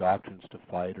religions are doctrines to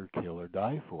fight or kill or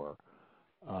die for.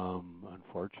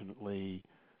 Unfortunately,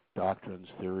 doctrines,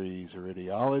 theories, or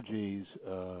ideologies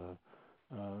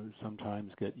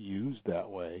sometimes get used that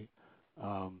way.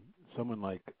 Someone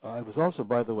like I was also,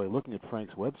 by the way, looking at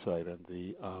Frank's website and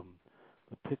the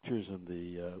pictures and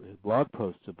the blog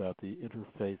posts about the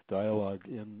interfaith dialogue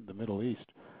in the Middle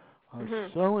East are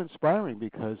so inspiring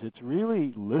because it's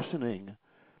really listening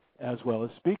as well as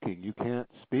speaking. You can't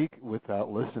speak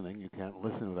without listening. You can't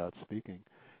listen without speaking.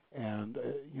 And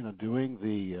doing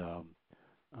the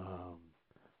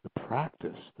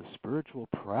practice, the spiritual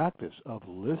practice of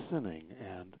listening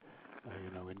and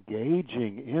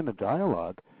engaging in a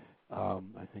dialogue,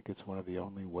 I think it's one of the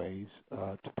only ways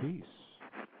to peace.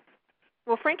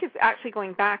 Well, Frank is actually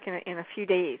going back in a few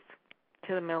days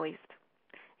to the Middle East.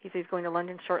 He says he's going to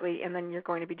London shortly, and then you're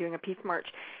going to be doing a peace march.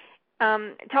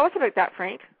 Tell us about that,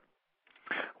 Frank.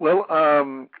 Well,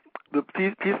 the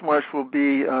Peace March will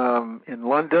be in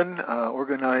London,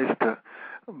 organized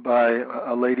by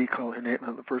a lady called,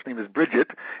 the first name is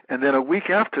Bridget, and then a week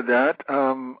after that,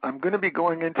 I'm going to be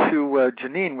going into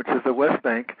Jenin, which is the West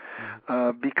Bank,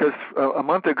 because a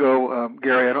month ago,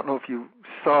 Gary, I don't know if you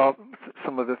saw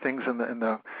some of the things in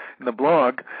the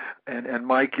blog, and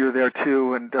Mike, you're there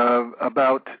too, and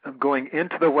about going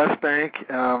into the West Bank,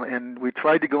 and we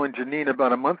tried to go in Jenin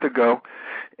about a month ago,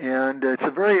 and it's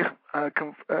a very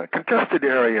contested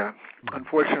area,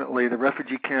 unfortunately, the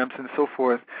refugee camps and so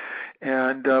forth,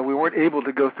 and we weren't able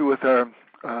to go through with our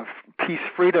Peace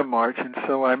Freedom March, and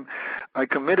so I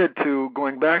committed to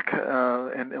going back,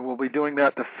 and we'll be doing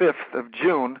that the 5th of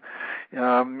June,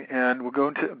 and we're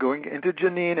going into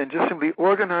Jenin and just simply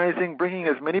organizing, bringing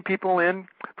as many people in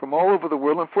from all over the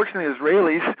world. Unfortunately,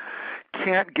 Israelis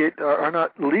are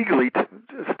not legally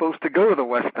supposed to go to the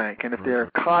West Bank, and if they're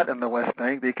caught in the West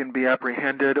Bank, they can be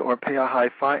apprehended or pay a high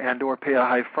fine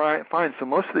fine. So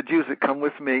most of the Jews that come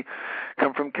with me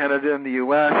come from Canada and the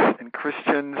U.S., and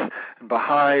Christians and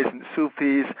Baha'is and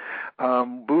Sufis.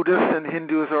 Buddhists and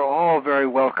Hindus are all very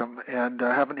welcome, and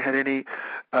haven't had any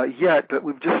yet, but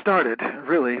we've just started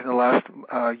really in the last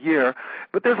year.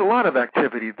 But there's a lot of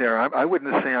activity there. I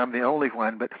wouldn't say I'm the only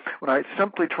one, but what I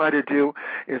simply try to do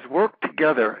is work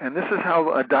together, and this is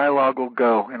how a dialogue will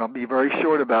go, and I'll be very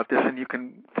short about this, and you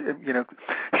can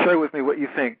share with me what you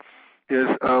think.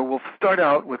 We'll start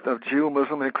out with a Jew,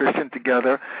 Muslim, and a Christian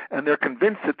together, and they're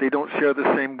convinced that they don't share the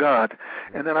same God.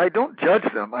 And then I don't judge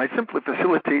them. I simply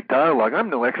facilitate dialogue. I'm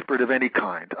no expert of any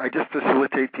kind. I just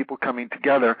facilitate people coming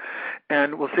together.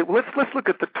 And we'll say, well, let's look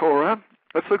at the Torah.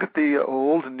 Let's look at the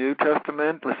Old and New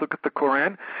Testament. Let's look at the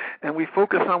Quran. And we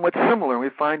focus on what's similar. We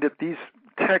find that these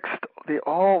texts, they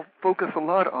all focus a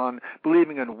lot on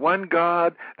believing in one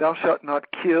God, thou shalt not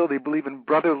kill. They believe in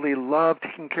brotherly love,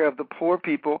 taking care of the poor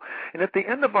people. And at the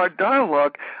end of our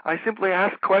dialogue, I simply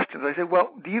ask questions. I say,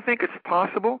 well, do you think it's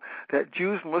possible that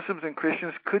Jews, Muslims, and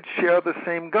Christians could share the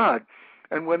same God?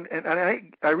 And when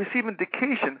I receive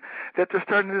indication that they're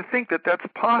starting to think that that's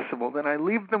possible, then I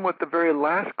leave them with the very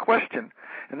last question.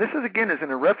 And this is, again, is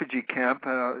in a refugee camp,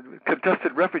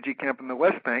 contested refugee camp in the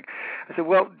West Bank. I said,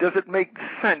 well, does it make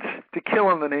sense to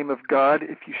kill in the name of God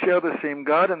if you share the same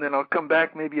God? And then I'll come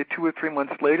back maybe 2 or 3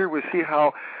 months later. We'll see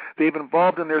how they've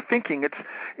evolved in their thinking.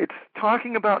 It's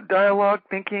talking about dialogue,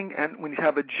 thinking, and when you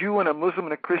have a Jew and a Muslim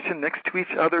and a Christian next to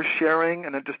each other, sharing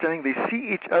and understanding, they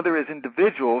see each other as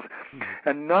individuals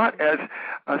and not as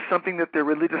something that their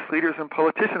religious leaders and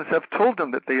politicians have told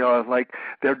them that they are, like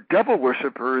they're devil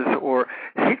worshippers or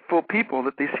hateful people,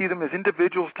 that they see them as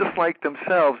individuals just like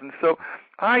themselves. And so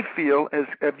I feel, as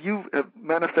you have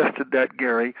manifested that,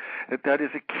 Gary, that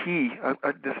is a key.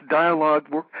 This dialogue,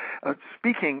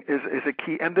 speaking is a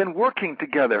key, and then working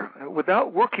together.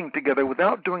 Without working together,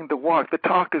 without doing the walk, the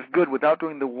talk is good. Without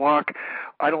doing the walk,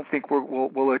 I don't think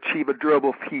we'll achieve a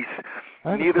durable peace.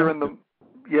 Neither in the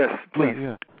yes, please.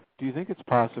 Yeah. Do you think it's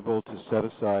possible to set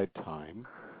aside time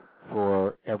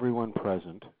for everyone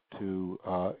present to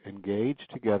engage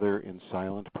together in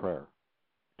silent prayer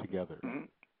together? Mm-hmm.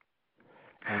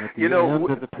 And at the end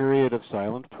of the period of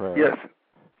silent prayer,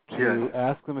 to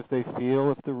ask them if they feel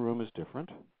if the room is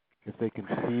different, if they can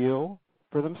feel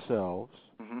for themselves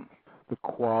the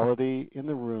quality in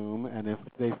the room, and if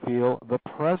they feel the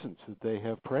presence that they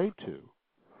have prayed to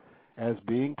as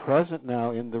being present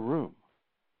now in the room.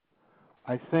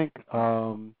 I think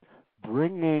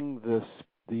bringing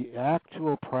the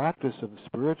actual practice of the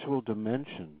spiritual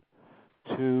dimension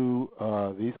to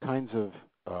these kinds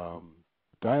of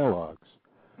dialogues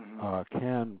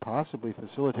can possibly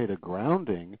facilitate a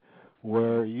grounding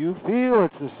where you feel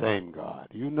it's the same God.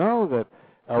 You know that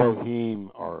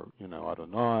Elohim, or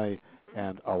Adonai,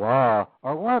 and Allah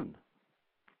are one.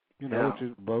 Which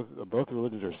is both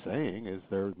religions are saying is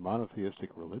they're monotheistic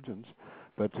religions,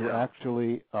 but to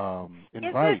actually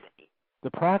invite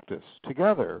the practice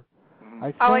together,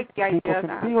 I think people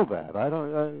can feel that.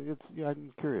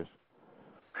 I'm curious.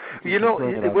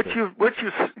 What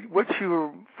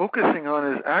you're focusing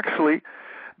on has actually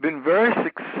been very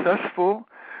successful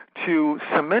to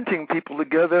cementing people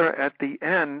together at the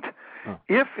end.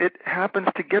 If it happens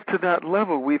to get to that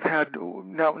level, we've had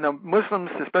now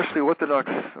Muslims, especially Orthodox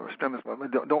or extremists,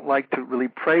 don't like to really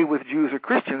pray with Jews or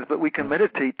Christians, but we can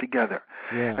meditate together.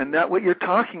 And that what you're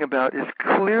talking about is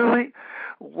clearly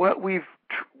what we've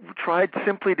tried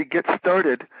simply to get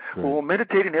started. We'll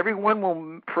meditate, and everyone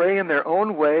will pray in their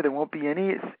own way. There won't be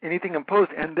anything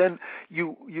imposed. And then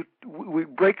we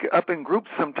break up in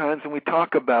groups sometimes, and we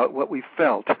talk about what we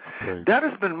felt. That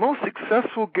has been most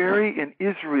successful, Gary, in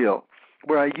Israel,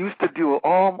 where I used to do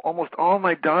almost all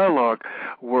my dialogue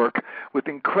work with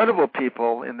incredible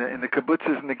people in the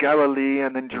kibbutzes in the Galilee,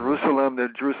 and in Jerusalem, the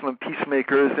Jerusalem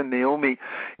peacemakers and Naomi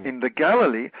in the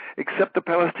Galilee, except the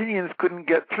Palestinians couldn't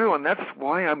get through, and that's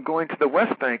why I'm going to the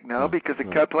West Bank now, because the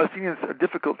Palestinians are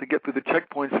difficult to get through the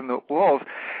checkpoints and the walls,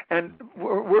 and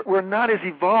we're not as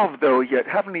evolved, though, yet,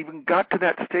 haven't even got to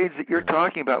that stage that you're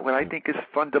talking about, what I think is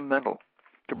fundamental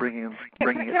to bringing it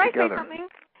together. Can I say something?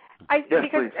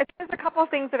 Because there's a couple of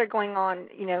things that are going on,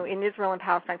 in Israel and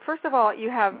Palestine. First of all, you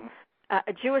have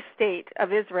a Jewish state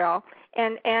of Israel,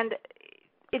 and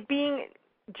it being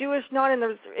Jewish not in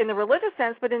the religious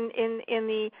sense, but in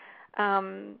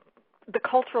the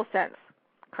cultural sense.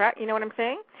 Correct? You know what I'm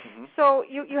saying? Mm-hmm. So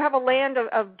you have a land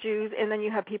of Jews, and then you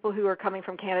have people who are coming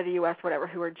from Canada, U.S., whatever,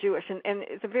 who are Jewish, and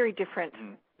it's a very different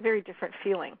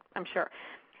feeling, I'm sure.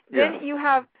 Yeah. Then you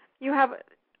have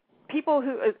people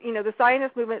who, the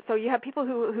Zionist movement. So you have people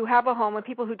who have a home, and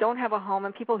people who don't have a home,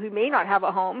 and people who may not have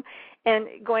a home, and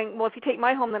going, well, if you take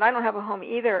my home, then I don't have a home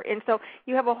either. And so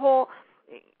you have a whole,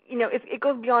 it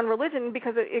goes beyond religion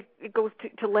because it goes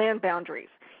to land boundaries,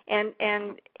 and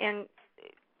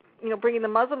bringing the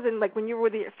Muslims in, like when you were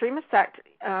with the extremist sect,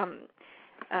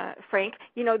 Frank,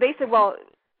 they said, well,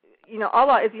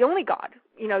 Allah is the only God.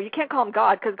 You can't call him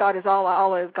God because God is Allah.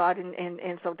 Allah is God,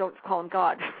 and so don't call him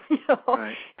God.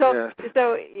 Right.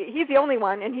 So he's the only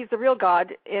one, and he's the real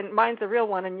God, and mine's the real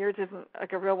one, and yours isn't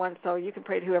like a real one. So you can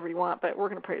pray to whoever you want, but we're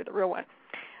going to pray to the real one.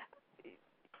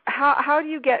 How do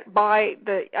you get by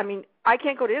I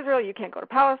can't go to Israel. You can't go to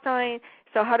Palestine.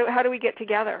 So how do we get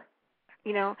together?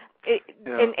 And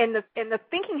the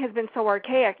thinking has been so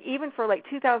archaic, even for like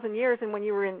 2,000 years. And when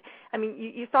you were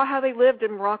you saw how they lived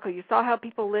in Morocco. You saw how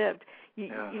people lived.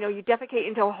 You defecate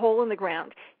into a hole in the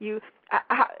ground.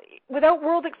 Without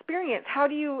world experience, how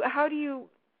do you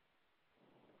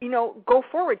go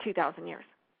forward 2,000 years?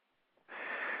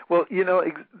 Well,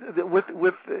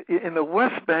 with in the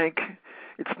West Bank,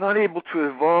 it's not able to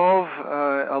evolve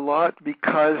a lot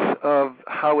because of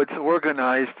how it's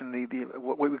organized in the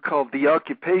what we call the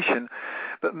occupation.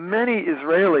 But many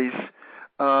Israelis,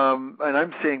 and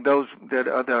I'm saying those that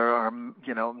are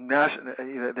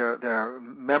they're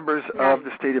members of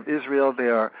the State of Israel. They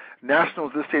are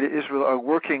nationals of the State of Israel, are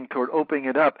working toward opening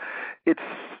it up. It's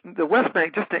the West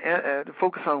Bank. Just to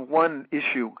focus on one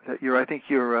issue that I think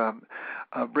you're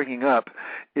bringing up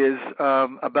is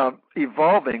about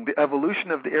evolving. The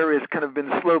evolution of the area has kind of been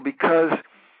slow because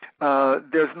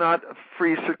there's not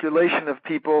free circulation of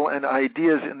people and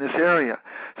ideas in this area.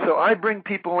 So I bring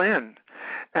people in.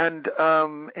 And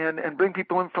bring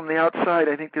people in from the outside.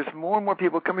 I think there's more and more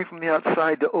people coming from the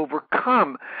outside to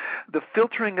overcome the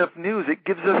filtering of news. It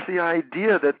gives us the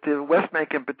idea that the West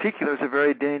Bank in particular is a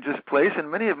very dangerous place, and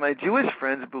many of my Jewish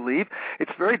friends believe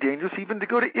it's very dangerous even to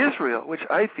go to Israel, which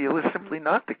I feel is simply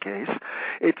not the case.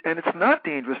 And it's not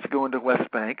dangerous to go into West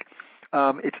Bank.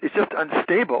 It's just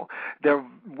unstable. They're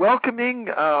welcoming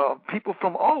people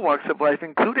from all walks of life,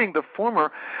 including the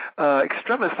former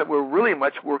extremists that were really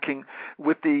much working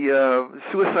with the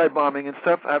suicide bombing and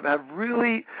stuff, have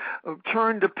really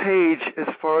turned a page as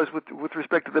far as with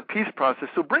respect to the peace process.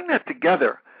 So bringing that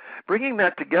together,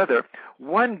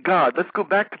 one God. Let's go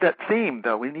back to that theme,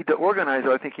 though. We need to organize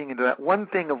our thinking into that one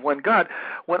thing of one God.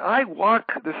 When I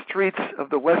walk the streets of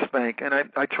the West Bank, and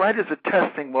I tried as a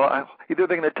test thing, either they're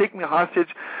going to take me hostage,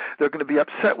 they're going to be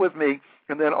upset with me,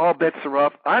 and then all bets are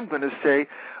off. I'm going to say,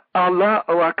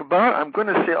 Allahu Akbar. I'm going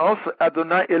to say also,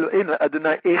 Adonai Eloheinu,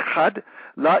 Adonai Echad,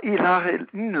 La ilaha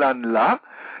illallah,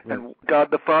 and God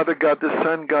the Father, God the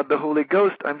Son, God the Holy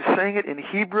Ghost. I'm saying it in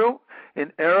Hebrew,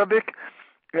 in Arabic,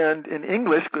 and in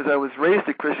English, because I was raised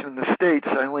a Christian in the States.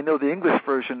 I only know the English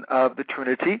version of the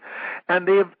Trinity, and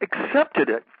they have accepted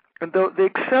it. And though they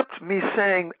accept me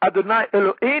saying Adonai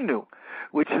Eloheinu,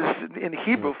 which is in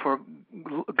Hebrew for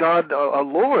God, our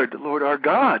Lord our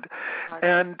God,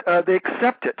 and they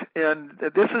accept it. And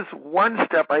this is one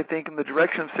step, I think, in the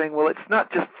direction of saying, well, it's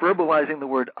not just verbalizing the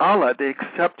word Allah. They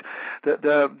accept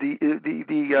the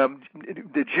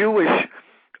Jewish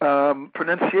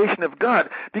pronunciation of God,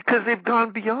 because they've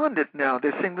gone beyond it now.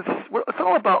 They're saying it's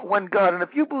all about one God, and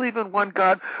if you believe in one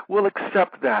God, we'll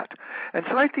accept that. And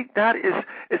so I think that is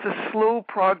a slow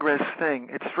progress thing.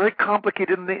 It's very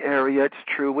complicated in the area, it's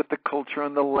true, with the culture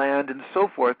and the land and so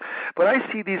forth, but I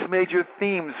see these major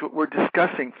themes that we're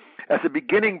discussing as a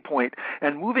beginning point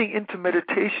and moving into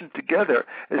meditation together,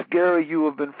 as Gary, you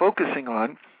have been focusing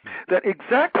on, that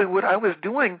exactly what I was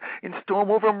doing in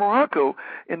Storm Over Morocco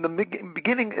in the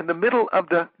beginning, in the middle of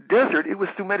the desert. It was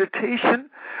through meditation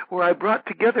where I brought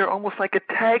together almost like a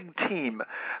tag team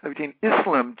between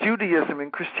Islam, Judaism,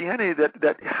 and Christianity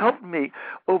that helped me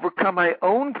overcome my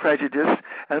own prejudice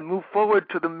and move forward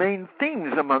to the main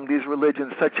themes among these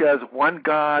religions, such as one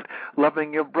God,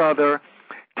 loving your brother,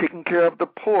 taking care of the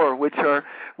poor, which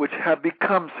have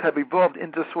evolved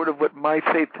into sort of what my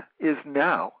faith is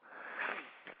now.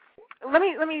 Let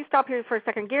me stop here for a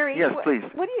second, Gary. Yes, please.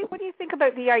 What do you think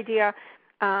about the idea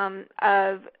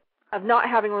of not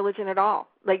having religion at all?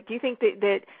 Like, do you think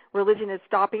that religion is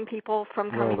stopping people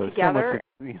from coming together?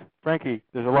 So much, Frankie,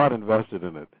 there's a lot invested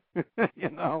in it.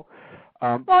 Well,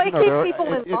 it keeps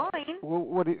people in line.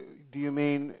 What do you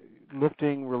mean?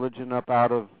 Lifting religion up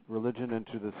out of religion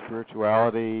into the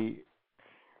spirituality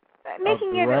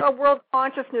making it a world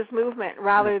consciousness movement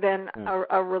rather than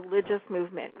a religious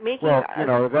movement.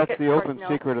 That's the open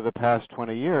secret of the past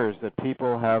 20 years, that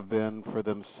people have been, for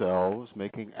themselves,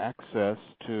 making access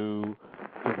to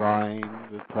divine,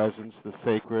 the presence, the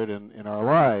sacred in our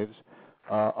lives,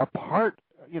 apart,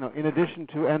 in addition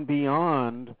to and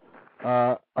beyond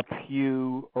a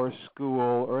pew or a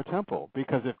school or a temple.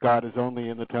 Because if God is only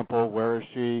in the temple, where is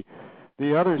she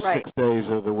the other 6 days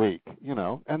of the week?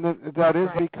 And that is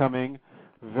becoming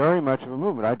very much of a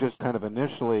movement. I just kind of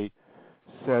initially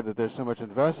said that there's so much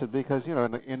invested because,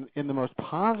 in the most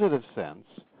positive sense,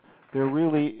 there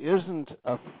really isn't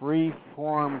a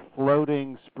free-form,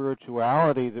 floating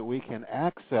spirituality that we can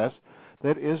access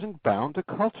that isn't bound to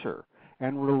culture.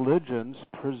 And religions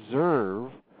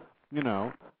preserve,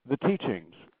 the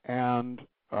teachings. And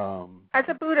as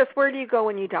a Buddhist, where do you go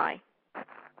when you die?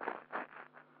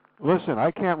 Listen, I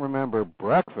can't remember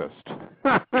breakfast.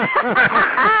 No,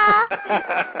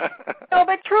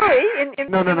 but truly, in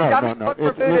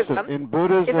Listen, in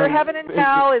Buddhism, is there heaven and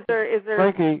hell? Is there?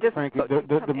 Frankie,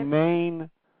 the main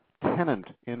tenet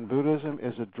in Buddhism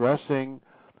is addressing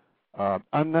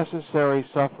unnecessary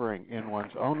suffering in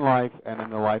one's own life and in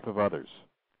the life of others.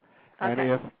 Okay.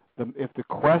 And if the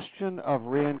question of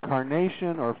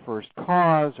reincarnation or first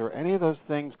cause or any of those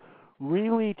things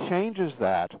really changes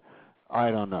that,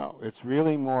 I don't know. It's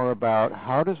really more about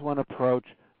how does one approach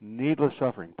needless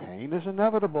suffering. Pain is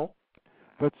inevitable,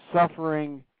 but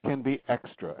suffering can be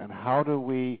extra. And how do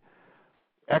we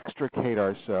extricate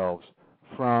ourselves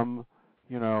from,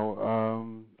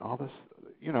 all this,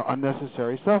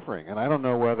 unnecessary suffering? And I don't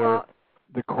know whether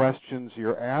the questions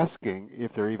you're asking,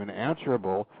 if they're even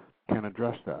answerable, can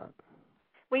address that.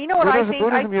 Well, you know what I think?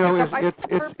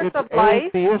 It's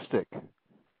atheistic.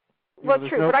 Well,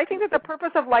 true, but I think that the purpose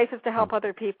of life is to help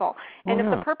other people, and if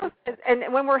the purpose is,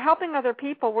 and when we're helping other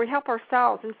people, we help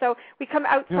ourselves, and so we come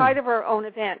outside of our own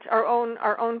event, our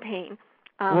own pain.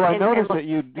 I noticed that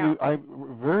you I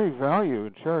very value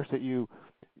and cherish that you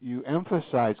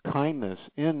emphasize kindness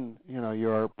in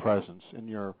your presence in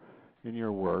your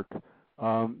work.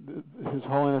 His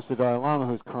Holiness the Dalai Lama,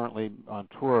 who's currently on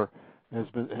tour, has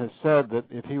said that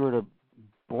if he were to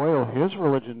boil his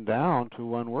religion down to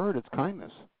one word, it's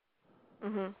kindness.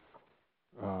 Mm-hmm.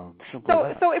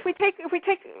 So if we take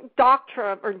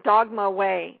doctrine or dogma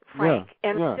away, Frank,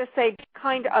 and just say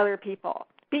kind to other people,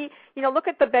 look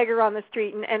at the beggar on the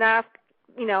street and ask,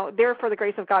 therefore the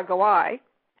grace of God go I.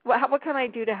 What can I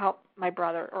do to help my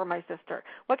brother or my sister?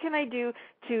 What can I do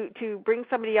to bring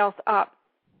somebody else up,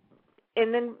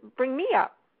 and then bring me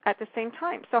up at the same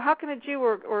time? So how can a Jew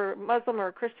or Muslim or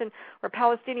a Christian or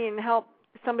Palestinian help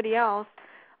somebody else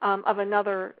of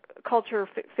another culture,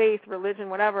 faith, religion,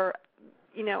 whatever?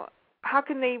 How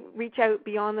can they reach out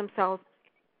beyond themselves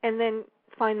and then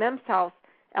find themselves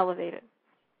elevated?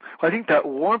 Well, I think that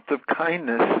warmth of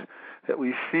kindness that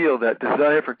we feel, that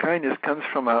desire for kindness, comes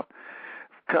from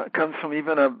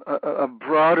even a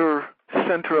broader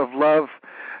center of love.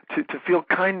 To feel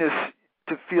kindness,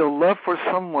 to feel love for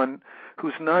someone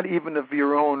who's not even of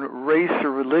your own race or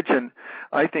religion,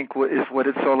 I think is what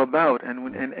it's all about,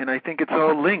 and I think it's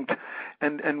all linked.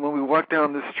 And when we walk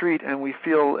down the street and we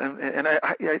feel, and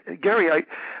Gary,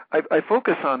 I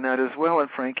focus on that as well, and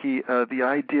Frankie, the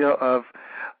idea of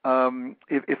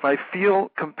if I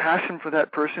feel compassion for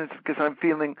that person, it's because I'm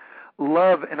feeling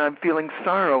love and I'm feeling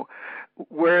sorrow.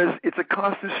 Whereas it's a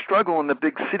constant struggle in the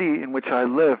big city in which I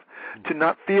live to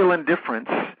not feel indifference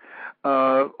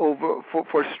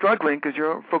for struggling, because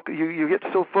you get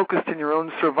so focused in your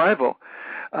own survival,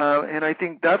 and I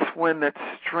think that's when that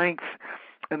strength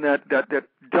and that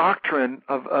doctrine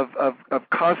of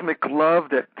cosmic love,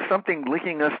 that something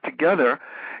linking us together,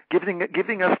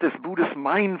 giving us this Buddhist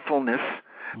mindfulness.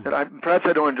 Perhaps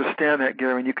I don't understand that,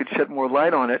 Gary, and you could shed more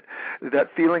light on it.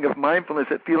 That feeling of mindfulness,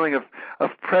 that feeling of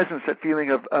presence, that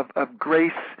feeling of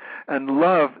grace and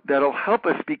love that'll help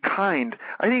us be kind.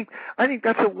 I think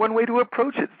that's one way to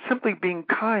approach it. Simply being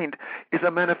kind is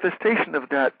a manifestation of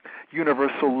that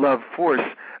universal love force.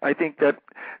 I think that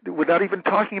without even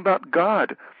talking about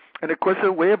God, and of course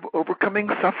a way of overcoming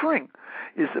suffering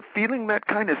is feeling that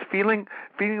kindness, feeling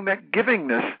that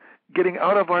givingness, getting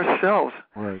out of ourselves.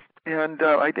 Right. And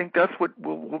I think that's what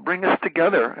will bring us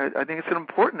together. I think it's an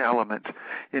important element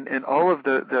in all of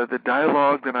the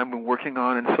dialogue that I've been working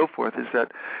on and so forth. Is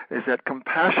that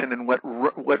compassion, and what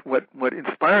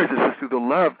inspires us through the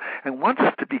love and wants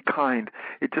us to be kind.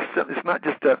 It's not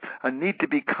just a need to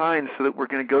be kind so that we're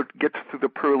going to get through the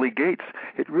pearly gates.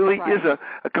 It really is a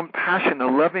compassion, a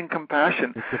loving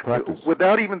compassion,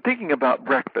 without even thinking about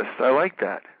breakfast. I like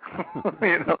that.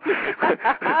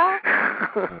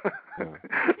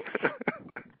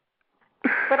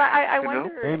 But I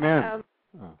wonder. Amen.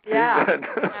 Yeah. Amen.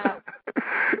 Yeah.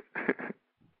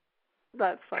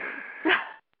 That's funny.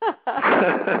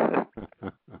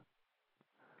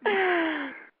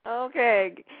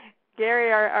 Okay,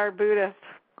 Gary, our Buddhist,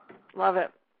 love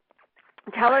it.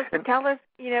 Tell us,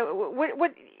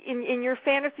 what in your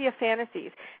fantasy of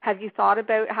fantasies, have you thought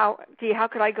about how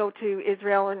could I go to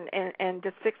Israel and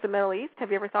just fix the Middle East? Have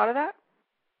you ever thought of that?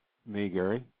 Me,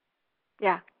 Gary?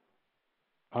 Yeah.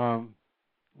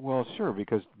 Well, sure,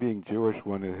 because being Jewish,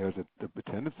 one has a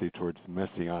tendency towards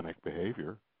messianic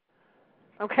behavior.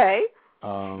 Okay.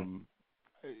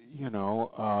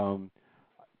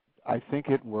 I think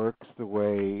it works the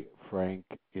way Frank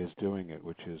is doing it,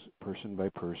 which is person by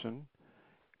person,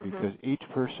 because each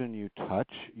person you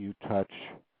touch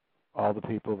all the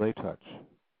people they touch.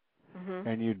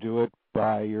 And you do it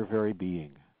by your very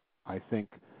being. I think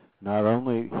not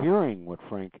only hearing what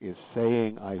Frank is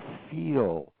saying, I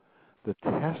feel the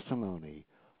testimony.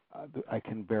 I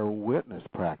can bear witness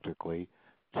practically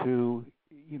to,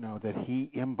 that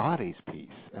he embodies peace,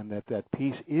 and that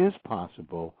peace is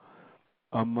possible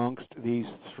amongst these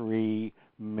three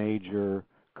major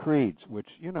creeds, which,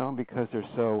 because they're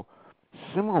so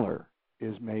similar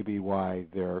is maybe why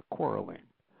they're quarreling.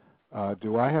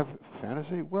 Do I have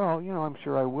fantasy? Well, I'm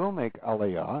sure I will make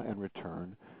Aliyah and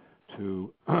return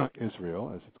to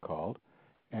Israel, as it's called.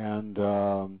 And,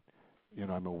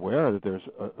 I'm aware that there's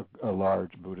a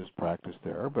large Buddhist practice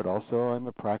there, but also I'm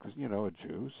a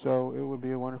Jew, so it would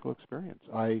be a wonderful experience.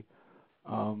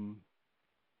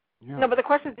 No, but the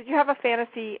question is, did you have a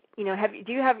fantasy, do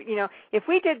you have, if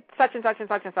we did such and such and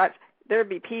such and such, there would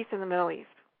be peace in the Middle East.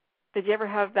 Did you ever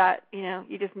have that,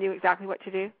 you just knew exactly what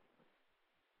to do?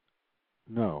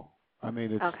 No. I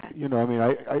mean, it's, okay.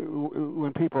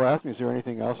 When people ask me, is there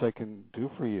anything else I can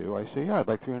do for you? I say, yeah, I'd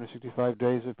like 365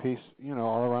 days of peace,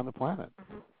 all around the planet.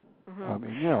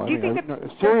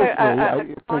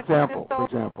 Seriously, for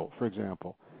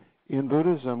example, in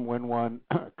Buddhism, when one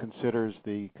considers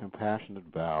the compassionate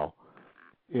vow,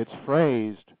 it's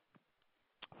phrased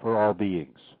for all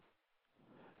beings.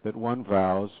 That one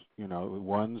vows,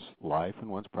 one's life and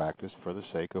one's practice for the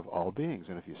sake of all beings.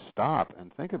 And if you stop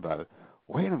and think about it,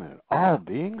 wait a minute, all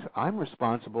beings? I'm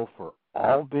responsible for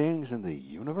all beings in the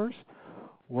universe?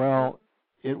 Well,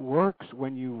 it works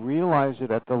when you realize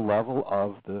it at the level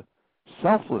of the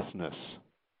selflessness,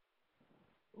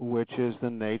 which is the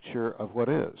nature of what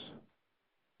is.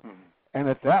 And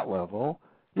at that level,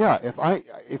 yeah, if I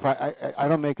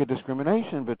don't make a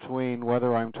discrimination between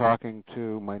whether I'm talking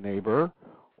to my neighbor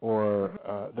or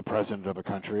the president of a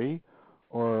country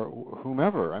or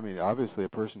whomever. I mean, obviously, a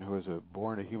person who is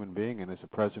born a human being and is a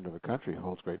president of a country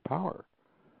holds great power.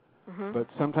 But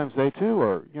sometimes they too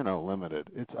are, limited.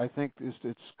 I think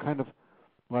it's kind of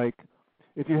like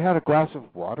if you had a glass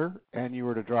of water and you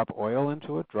were to drop oil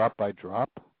into it, drop by drop.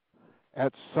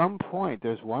 At some point,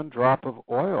 there's one drop of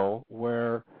oil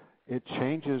where it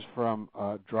changes from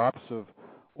drops of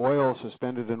oil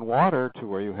suspended in water to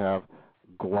where you have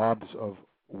globs of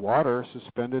water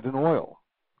suspended in oil.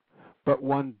 But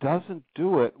one doesn't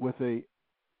do it with a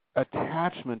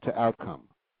attachment to outcome.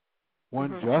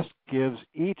 One just gives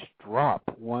each drop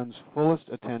one's fullest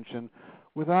attention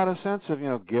without a sense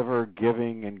of, giver,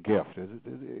 giving, and gift.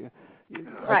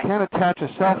 I can't attach a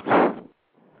self to it.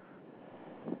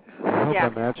 I hope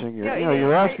I'm matching you.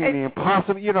 You're asking me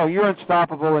impossible. You're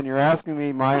unstoppable, and you're asking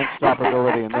me my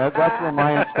unstoppability, and that's where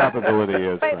my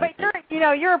unstoppability is. But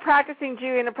you're a practicing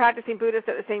Jew and a practicing Buddhist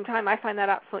at the same time. I find that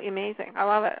absolutely amazing. I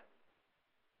love it.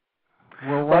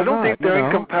 Well, I don't think they're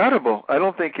incompatible. I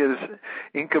don't think it is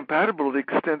incompatible to the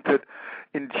extent that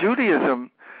in Judaism,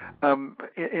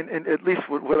 in at least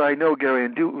what I know, Gary,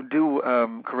 and do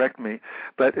correct me,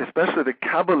 but especially the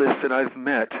Kabbalists that I've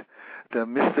met, the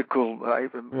mystical,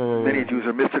 many Jews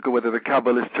are mystical, whether they're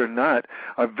Kabbalists or not,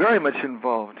 are very much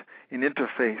involved in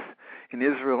interfaith in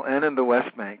Israel and in the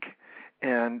West Bank.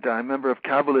 And I remember of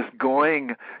Kabbalists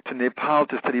going to Nepal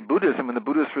to study Buddhism, and the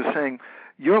Buddhists were saying,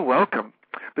 "You're welcome.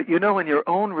 But in your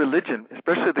own religion,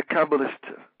 especially the Kabbalist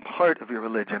part of your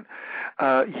religion,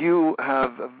 you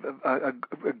have a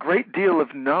great deal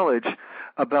of knowledge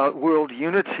about world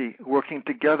unity, working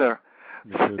together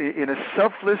in a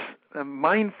selfless,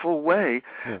 mindful way,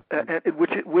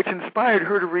 which inspired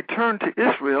her to return to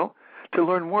Israel to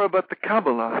learn more about the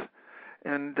Kabbalah."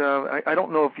 And I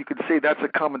don't know if you could say that's a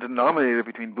common denominator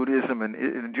between Buddhism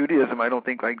and Judaism. I don't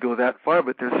think I'd go that far,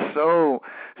 but there's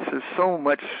so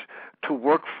much to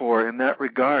work for in that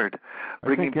regard,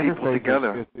 bringing people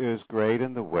together. It is great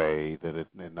in the way that it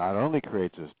not only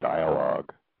creates this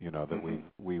dialogue, that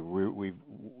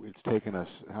it's taken us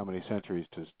how many centuries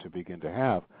to begin to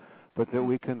have, but that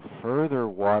we can further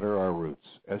water our roots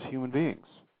as human beings,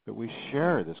 that we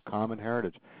share this common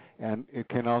heritage, and it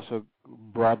can also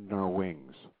broaden our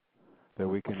wings, that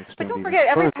we can extend. But don't even forget,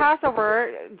 every further.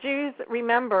 Passover, Jews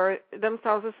remember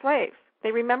themselves as slaves.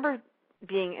 They remember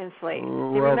being enslaved.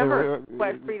 They remember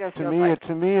what freedom feels like.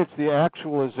 To me, it's the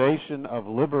actualization of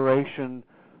liberation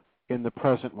in the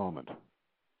present moment.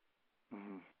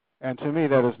 Mm-hmm. And to me,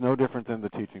 that is no different than the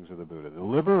teachings of the Buddha. The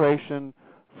liberation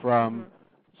from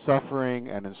suffering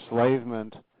and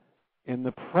enslavement in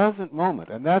the present moment.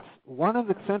 And that's one of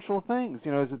the central things,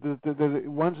 is that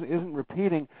one isn't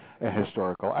repeating a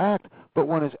historical act, but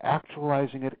one is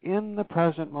actualizing it in the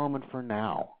present moment for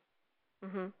now.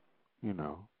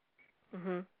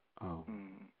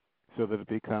 So that it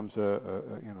becomes a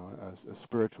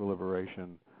spiritual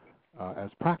liberation as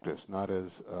practice, not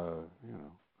as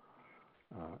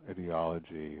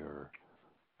ideology or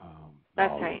that's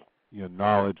knowledge. right.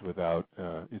 Knowledge without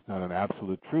it's not an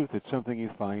absolute truth. It's something you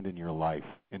find in your life,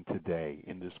 in today,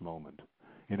 in this moment,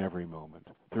 in every moment,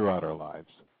 throughout our lives.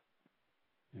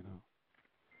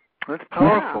 That's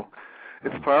powerful. Yeah.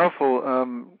 It's powerful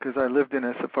because I lived in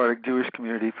a Sephardic Jewish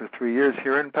community for 3 years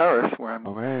here in Paris, where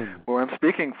I'm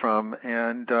speaking from,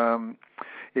 and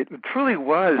it truly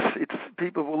was. It's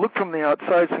people will look from the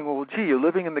outside, saying, "Well, gee, you're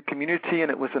living in the community,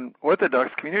 and it was an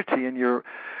Orthodox community, and you're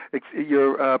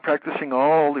practicing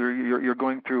all. You're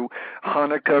going through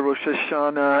Hanukkah, Rosh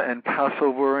Hashanah, and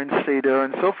Passover, and Seder,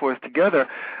 and so forth together."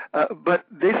 But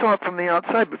they saw it from the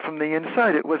outside, but from the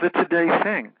inside, it was a today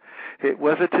thing. It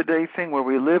was a today thing where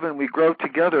we live and we grow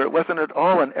together. It wasn't at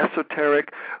all an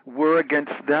esoteric we're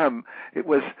against them. It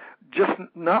was just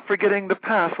not forgetting the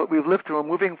past, what we've lived through, and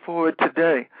moving forward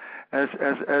today, as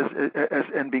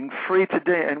and being free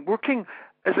today, and working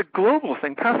as a global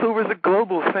thing. Passover is a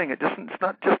global thing. It's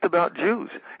not just about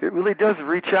Jews. It really does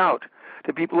reach out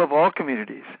to people of all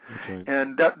communities,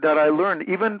 and that I learned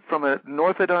even from an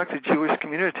Orthodox Jewish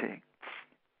community.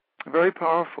 Very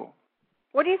powerful.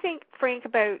 What do you think, Frank,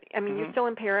 about, you're still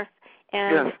in Paris,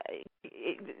 and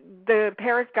the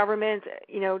Paris government,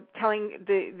 telling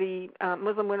the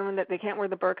Muslim women that they can't wear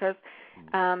the burqas,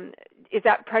 is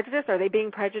that prejudice? Are they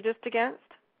being prejudiced against?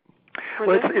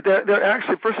 Well, they're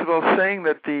actually, first of all, saying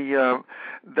that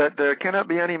that there cannot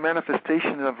be any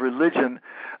manifestation of religion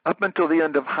up until the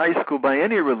end of high school by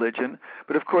any religion,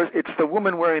 but of course it's the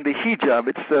woman wearing the hijab,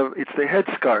 it's the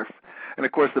headscarf. And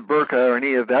of course the burqa or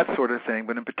any of that sort of thing,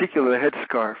 but in particular the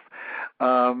headscarf.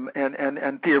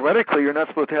 And theoretically you're not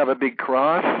supposed to have a big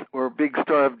cross or a big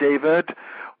Star of David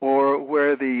or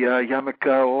wear the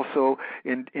yarmulke also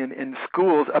in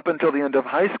schools up until the end of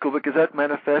high school, because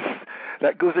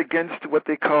that goes against what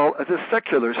they call as a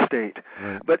secular state.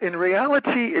 Right. But in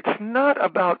reality it's not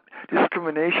about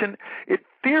discrimination.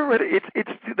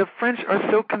 The French are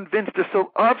so convinced, they're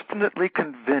so obstinately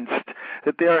convinced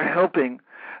that they are helping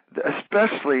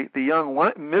especially the young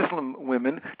Muslim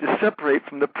women to separate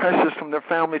from the pressures from their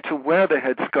family to wear the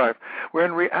headscarf, where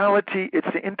in reality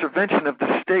it's the intervention of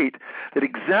the state that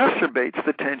exacerbates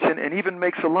the tension and even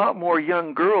makes a lot more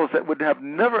young girls that would have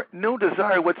no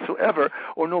desire whatsoever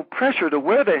or no pressure to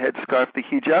wear the headscarf, the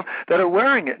hijab, that are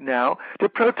wearing it now to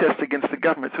protest against the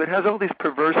government. So it has all these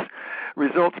perverse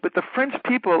results. But the French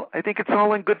people, I think it's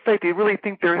all in good faith. They really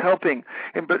think they're helping,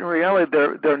 but in reality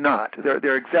they're not.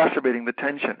 They're exacerbating the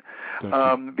tension.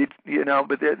 But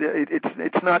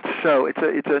it's not so.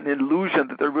 It's an illusion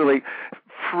that they're really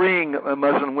freeing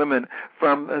Muslim women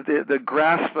from the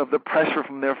grasp of the pressure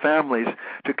from their families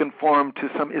to conform to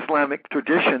some Islamic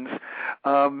traditions.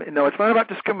 No, it's not about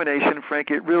discrimination,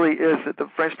 Frank. It really is that the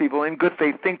French people, in good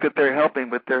faith, think that they're helping,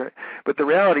 but the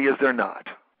reality is they're not.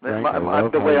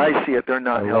 Frank, the way I see it, they're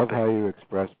not helping. I love how you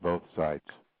express both sides.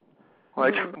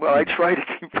 Well, I try to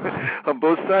keep on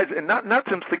both sides, and not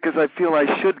simply because I feel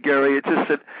I should, Gary. It's just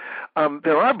that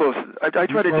there are both. I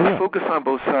try to just focus on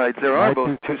both sides. There are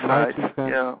both two sides.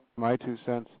 My 2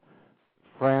 cents.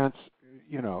 France,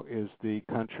 is the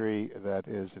country that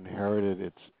has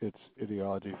inherited its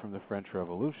ideology from the French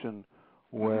Revolution,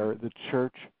 where the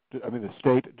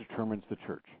state determines the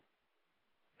church.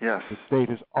 Yes. The state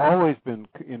has always been,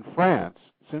 in France,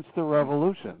 since the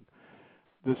Revolution,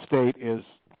 the state is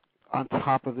on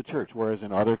top of the church, whereas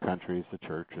in other countries the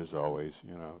church is always,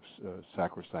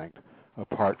 sacrosanct,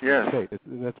 apart from the state.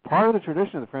 That's part of the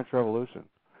tradition of the French Revolution.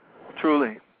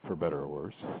 Truly. For better or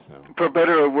worse. So. For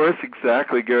better or worse,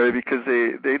 exactly, Gary, because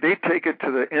they take it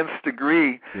to the nth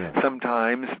degree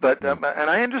sometimes. But and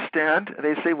I understand.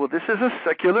 They say, well, this is a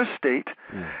secular state,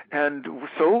 and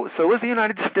so is the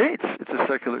United States. It's a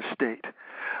secular state.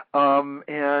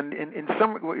 And in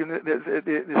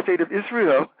the state of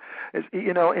Israel, is,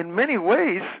 in many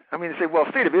ways, I mean, they say, well,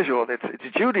 state of Israel, it's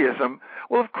Judaism.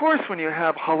 Well, of course, when you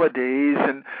have holidays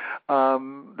and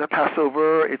the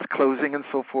Passover, its closing and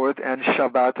so forth, and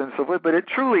Shabbat and so forth, but the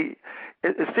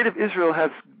state of Israel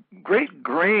has great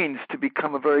grains to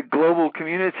become a very global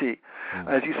community.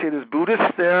 As you say, there's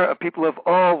Buddhists there, people of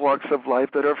all walks of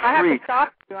life that are free. I have to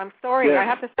stop you. I'm sorry. Yes. I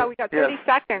have to stop. We got 30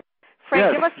 seconds.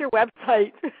 Frank, give us your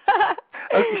website.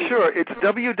 Sure. It's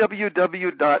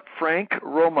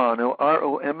www.frankromano,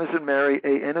 R-O-M as in Mary,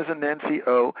 A-N as in Nancy,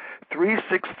 O,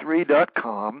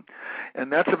 363.com.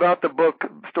 And that's about the book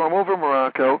Storm Over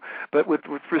Morocco. But with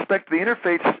respect to the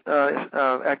interfaith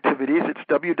activities, it's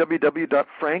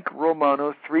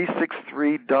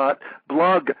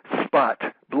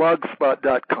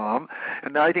www.frankromano363.blogspot.com.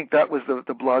 And I think that was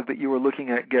the blog that you were looking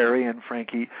at, Gary and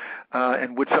Frankie,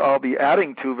 and which I'll be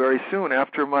adding to very soon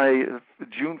after my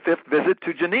June 5th visit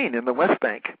to Jenin in the West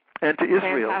Bank and to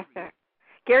Israel. Fantastic.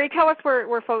 Gary, tell us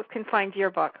where folks can find your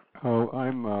book. Oh,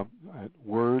 I'm at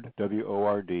Word,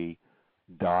 W-O-R-D,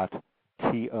 .to,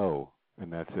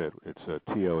 and that's it. It's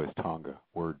T-O is Tonga,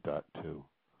 Word.to.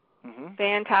 Mm-hmm.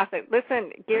 Fantastic.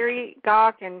 Listen, Gary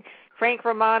Gach and Frank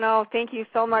Romano, thank you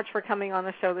so much for coming on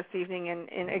the show this evening.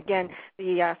 And again,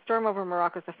 the Storm Over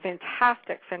Morocco is a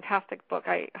fantastic, fantastic book.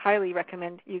 I highly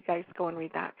recommend you guys go and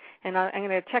read that. And I'm going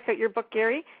to check out your book,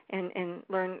 Gary, and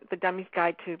learn the Dummy's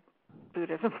Guide to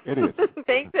Buddhism. It is.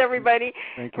 Thanks, everybody.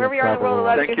 Thank you. Where we are in the world,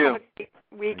 Thank you. Have a great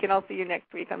week, and I'll see you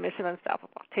next week on Mission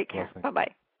Unstoppable. Take care.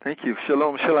 Bye-bye. Thank you.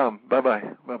 Shalom, shalom. Bye-bye.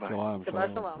 Bye-bye. Shalom.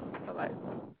 Shabbat shalom. Bye-bye.